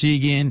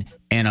Parsegan,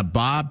 and a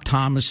Bob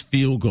Thomas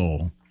field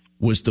goal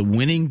was the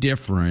winning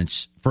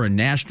difference for a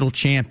national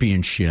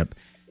championship.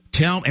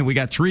 And we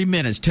got 3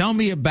 minutes. Tell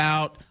me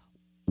about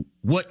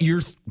what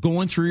you're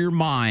going through your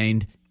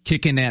mind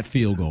kicking that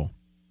field goal.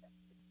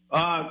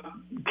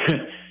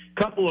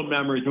 Couple of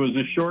memories. It was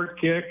a short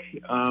kick,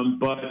 and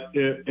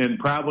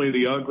probably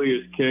the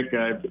ugliest kick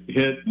I've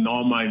hit in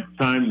all my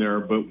time there.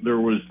 But there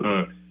was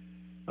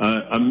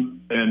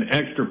an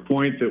extra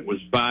point that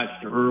was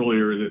botched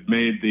earlier that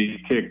made the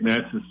kick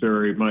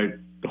necessary. My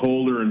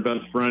holder and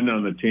best friend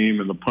on the team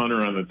and the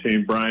punter on the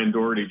team, Brian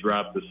Doherty,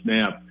 dropped the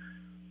snap.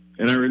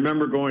 And I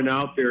remember going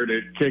out there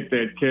to kick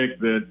that kick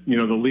that,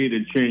 the lead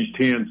had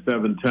changed hands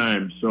 7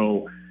 times.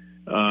 So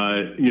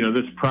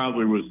this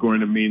probably was going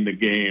to mean the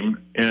game.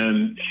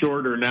 And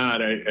short or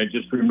not, I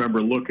just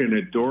remember looking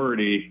at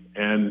Doherty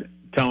and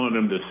telling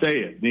him to say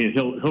it.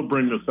 He'll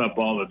bring this up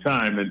all the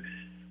time. And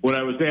what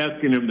I was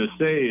asking him to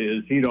say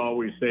is he'd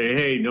always say,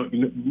 hey, no,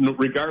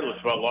 regardless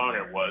of how long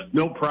it was,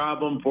 no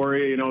problem for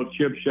you,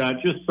 chip shot,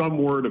 just some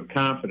word of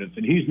confidence.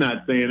 And he's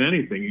not saying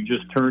anything. He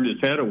just turned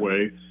his head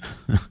away.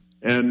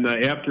 And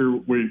after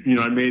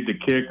I made the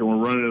kick and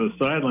we're running to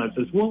the sideline, I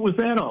says, what was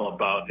that all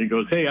about? And he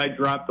goes, hey, I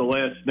dropped the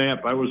last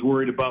snap. I was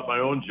worried about my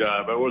own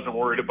job. I wasn't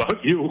worried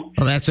about you.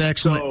 Well, that's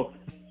excellent.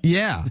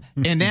 Yeah,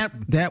 and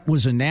that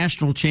was a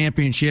national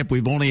championship.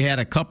 We've only had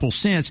a couple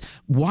since.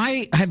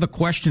 Why? I have a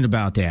question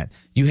about that.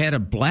 You had a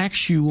black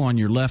shoe on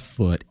your left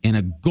foot and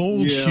a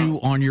gold shoe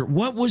on your.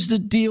 What was the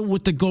deal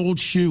with the gold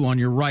shoe on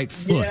your right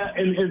foot? Yeah,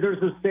 and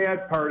there's a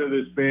sad part of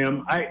this,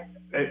 Bam.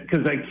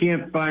 Because I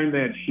can't find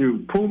that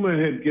shoe. Puma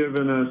had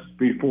given us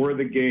before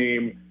the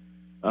game.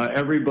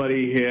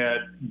 Everybody had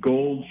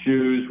gold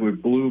shoes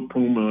with blue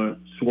Puma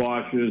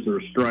swashes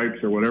or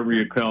stripes or whatever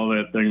you call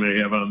that thing they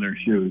have on their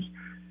shoes.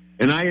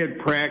 And I had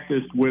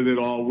practiced with it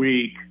all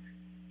week,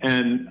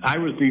 and I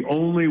was the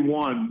only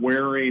one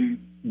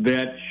wearing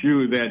that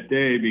shoe that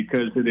day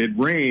because it had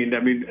rained. I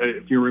mean,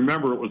 if you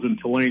remember, it was in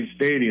Tulane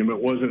Stadium. It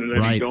wasn't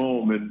in any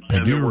dome, and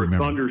there were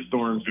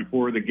thunderstorms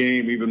before the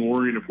game, even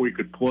worrying if we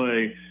could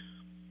play.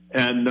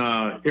 And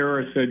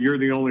Era said, you're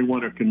the only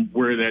one who can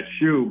wear that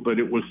shoe. But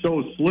it was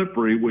so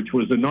slippery, which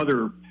was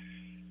another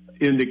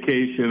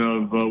indication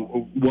of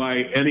why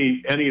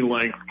any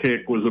length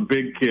kick was a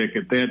big kick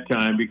at that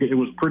time, because it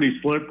was pretty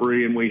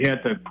slippery, and we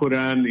had to put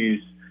on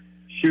these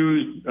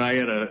shoes. I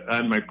had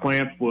on my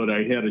plant foot,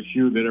 I had a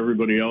shoe that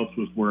everybody else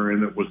was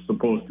wearing that was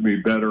supposed to be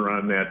better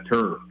on that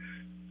turf.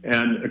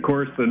 And of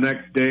course, the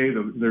next day,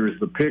 there's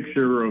the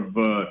picture of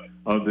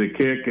the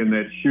kick and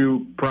that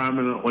shoe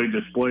prominently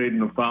displayed in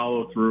the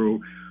follow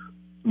through.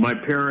 My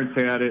parents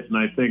had it, and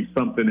I think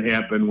something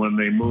happened when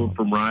they moved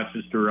from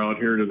Rochester out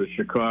here to the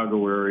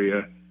Chicago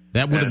area.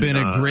 That would have been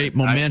a great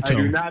memento.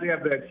 I do not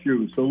have that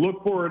shoe, so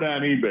look for it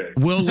on eBay.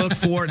 We'll look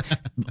for it.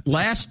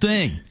 Last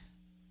thing,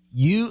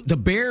 the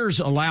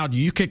Bears allowed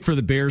you kicked for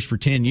the Bears for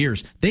 10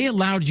 years. They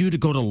allowed you to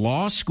go to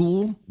law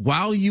school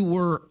while you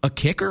were a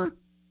kicker?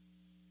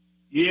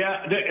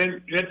 Yeah,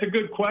 and that's a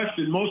good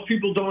question. Most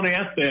people don't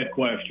ask that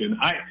question.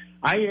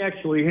 I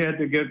actually had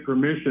to get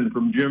permission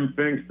from Jim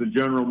Finks, the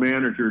general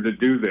manager, to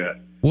do that.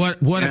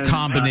 What a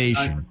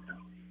combination.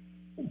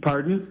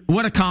 Pardon?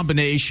 What a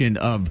combination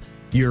of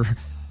your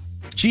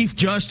Chief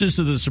Justice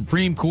of the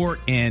Supreme Court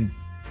and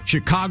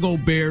Chicago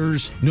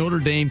Bears Notre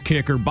Dame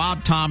kicker,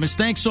 Bob Thomas.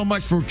 Thanks so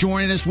much for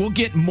joining us. We'll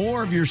get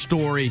more of your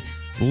story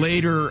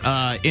later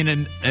in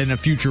a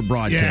future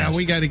broadcast. Yeah,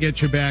 we got to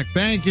get you back.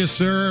 Thank you,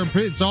 sir.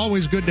 It's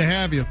always good to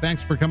have you.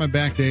 Thanks for coming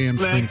back to AM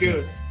Thank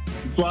you.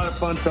 It's a lot of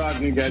fun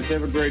talking to you guys.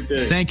 Have a great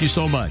day. Thank you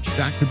so much.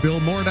 Dr. Bill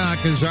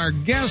Mordock is our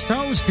guest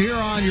host here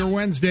on your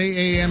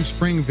Wednesday AM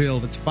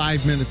Springfield. It's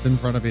 5 minutes in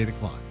front of 8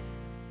 o'clock.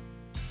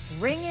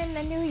 Ring in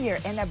the new year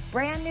in a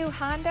brand new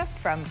Honda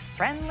from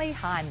Friendly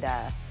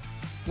Honda.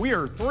 We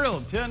are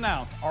thrilled to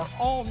announce our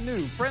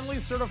all-new Friendly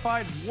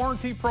Certified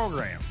Warranty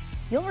Program.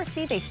 You'll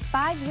receive a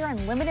 5-year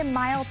unlimited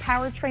mile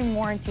powertrain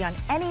warranty on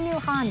any new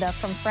Honda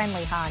from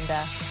Friendly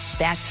Honda.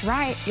 That's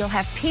right, you'll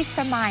have peace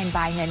of mind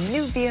buying a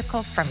new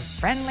vehicle from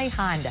Friendly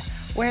Honda,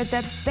 where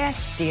the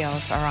best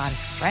deals are on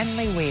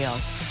friendly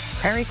wheels.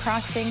 Prairie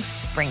Crossing,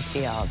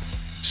 Springfield.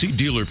 See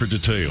dealer for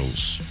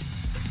details.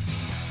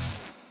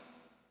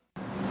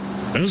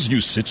 As you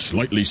sit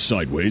slightly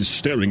sideways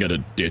staring at a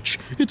ditch,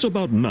 it's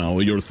about now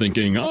you're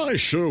thinking, I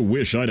sure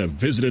wish I'd have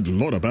visited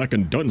Lauterbach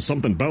and done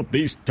something about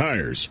these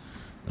tires.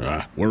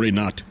 Worry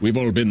not. We've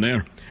all been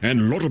there.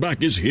 And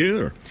Lauterbach is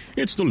here.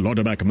 It's the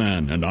Lauterbach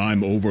man, and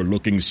I'm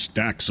overlooking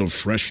stacks of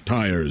fresh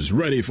tires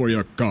ready for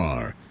your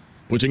car.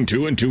 Putting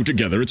two and two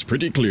together, it's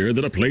pretty clear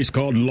that a place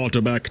called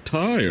Lauterbach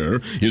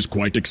Tire is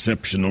quite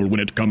exceptional when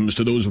it comes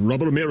to those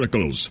rubber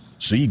miracles.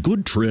 See,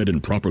 good tread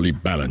and properly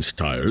balanced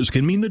tires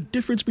can mean the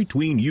difference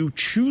between you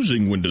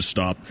choosing when to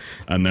stop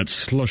and that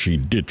slushy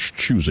ditch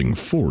choosing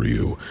for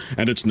you.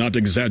 And it's not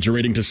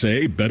exaggerating to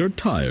say better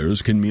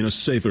tires can mean a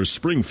safer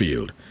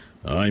Springfield.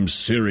 I'm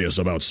serious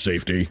about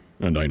safety,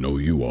 and I know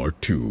you are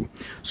too.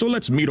 So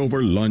let's meet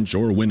over lunch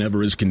or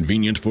whenever is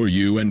convenient for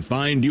you and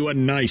find you a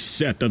nice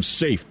set of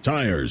safe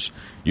tires.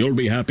 You'll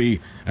be happy,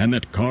 and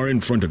that car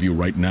in front of you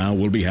right now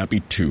will be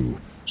happy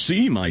too.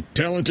 See my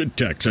talented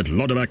techs at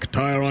Lauterbach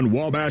Tire on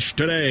Wabash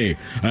today,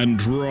 and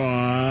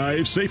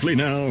drive safely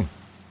now.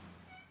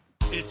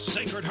 It's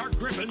Sacred Heart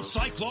Griffin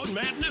Cyclone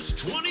Madness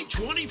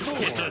 2024.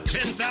 It's a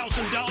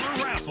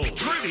 $10,000 raffle,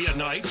 trivia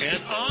night,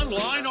 and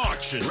online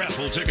auction.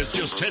 Raffle tickets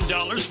just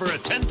 $10 for a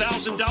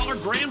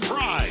 $10,000 grand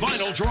prize.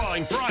 Final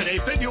drawing Friday,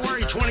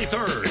 February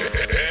 23rd.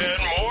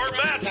 And more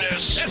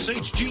madness.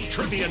 SHG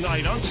Trivia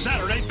Night on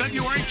Saturday,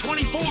 February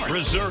 24th.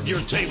 Reserve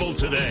your table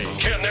today.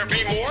 Can there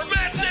be more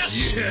madness?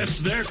 Yes,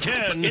 there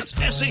can. It's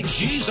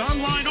SHG's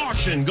online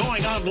auction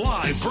going on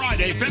live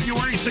Friday,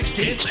 February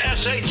 16th. It's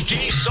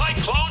SHG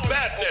Cyclone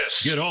Madness.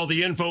 Get all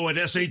the info at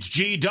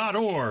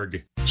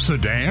shg.org.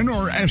 Sedan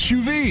or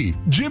SUV?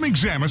 Jim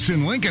Examus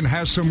in Lincoln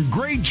has some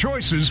great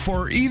choices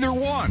for either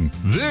one.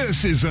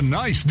 This is a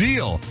nice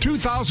deal.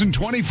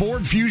 2020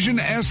 Ford Fusion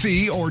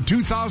SE or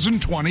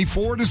 2020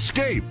 Ford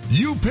Escape.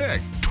 You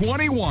pick.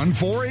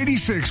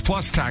 $21,486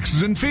 plus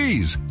taxes and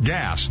fees.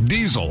 Gas,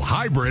 diesel,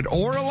 hybrid,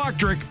 or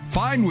electric.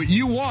 Find what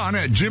you want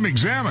at Jim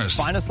Examus.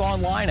 Find us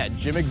online at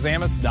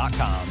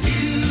jimexamus.com.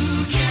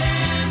 You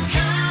can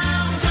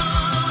count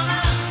on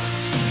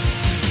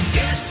us.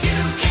 Yes,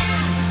 you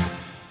can.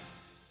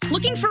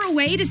 Looking for a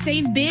way to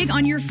save big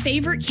on your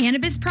favorite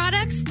cannabis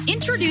products?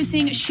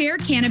 Introducing Share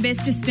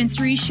Cannabis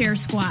Dispensary Share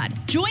Squad.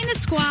 Join the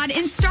squad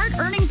and start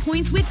earning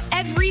points with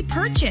every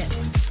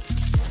purchase.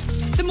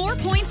 The more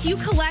points you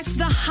collect,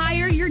 the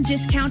higher your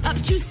discount, up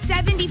to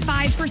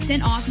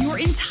 75% off your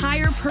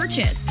entire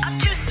purchase. Up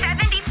to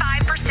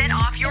 75%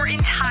 off your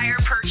entire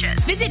purchase.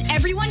 Visit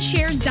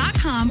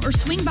everyoneshares.com or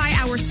swing by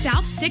our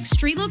South 6th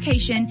Street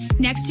location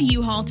next to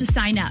U-Haul to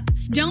sign up.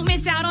 Don't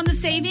miss out on the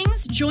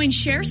savings. Join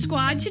Share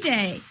Squad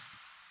today.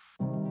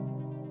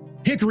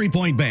 Hickory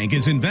Point Bank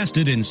is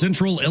invested in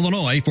Central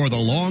Illinois for the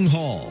long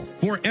haul,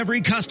 for every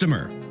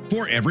customer,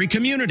 for every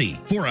community,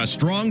 for a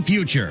strong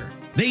future.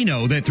 They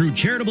know that through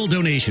charitable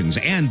donations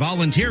and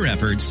volunteer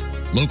efforts,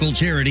 local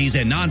charities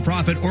and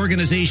nonprofit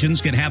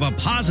organizations can have a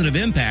positive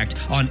impact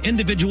on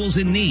individuals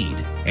in need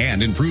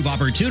and improve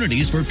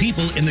opportunities for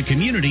people in the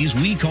communities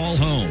we call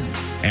home.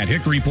 At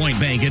Hickory Point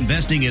Bank,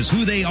 investing is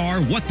who they are,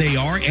 what they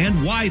are,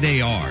 and why they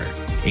are.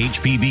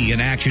 HPB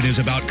in Action is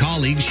about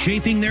colleagues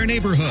shaping their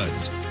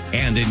neighborhoods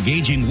and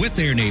engaging with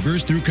their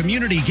neighbors through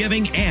community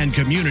giving and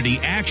community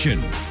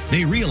action.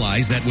 They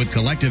realize that with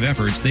collective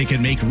efforts, they can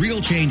make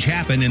real change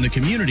happen in the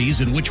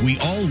communities in which we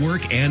all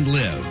work and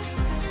live.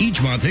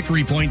 Each month,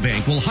 Hickory Point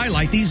Bank will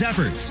highlight these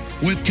efforts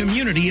with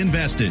Community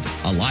Invested,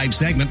 a live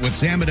segment with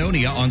Sam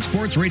Madonia on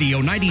Sports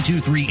Radio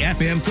 92.3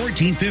 FM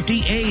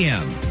 1450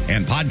 AM,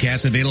 and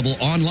podcasts available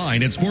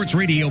online at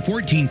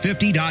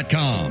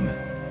sportsradio1450.com.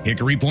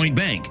 Hickory Point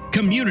Bank,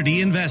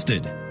 Community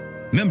Invested.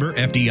 Member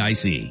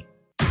FDIC.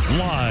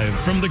 Live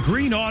from the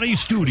Green Audi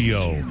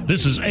studio,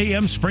 this is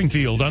AM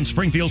Springfield on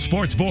Springfield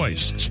Sports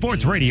Voice.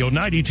 Sports Radio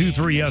 92.3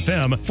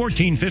 FM,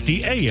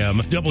 1450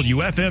 AM,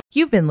 WFM.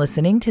 You've been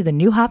listening to the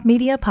Newhoff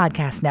Media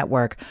Podcast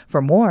Network.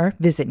 For more,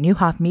 visit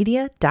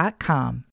newhoffmedia.com.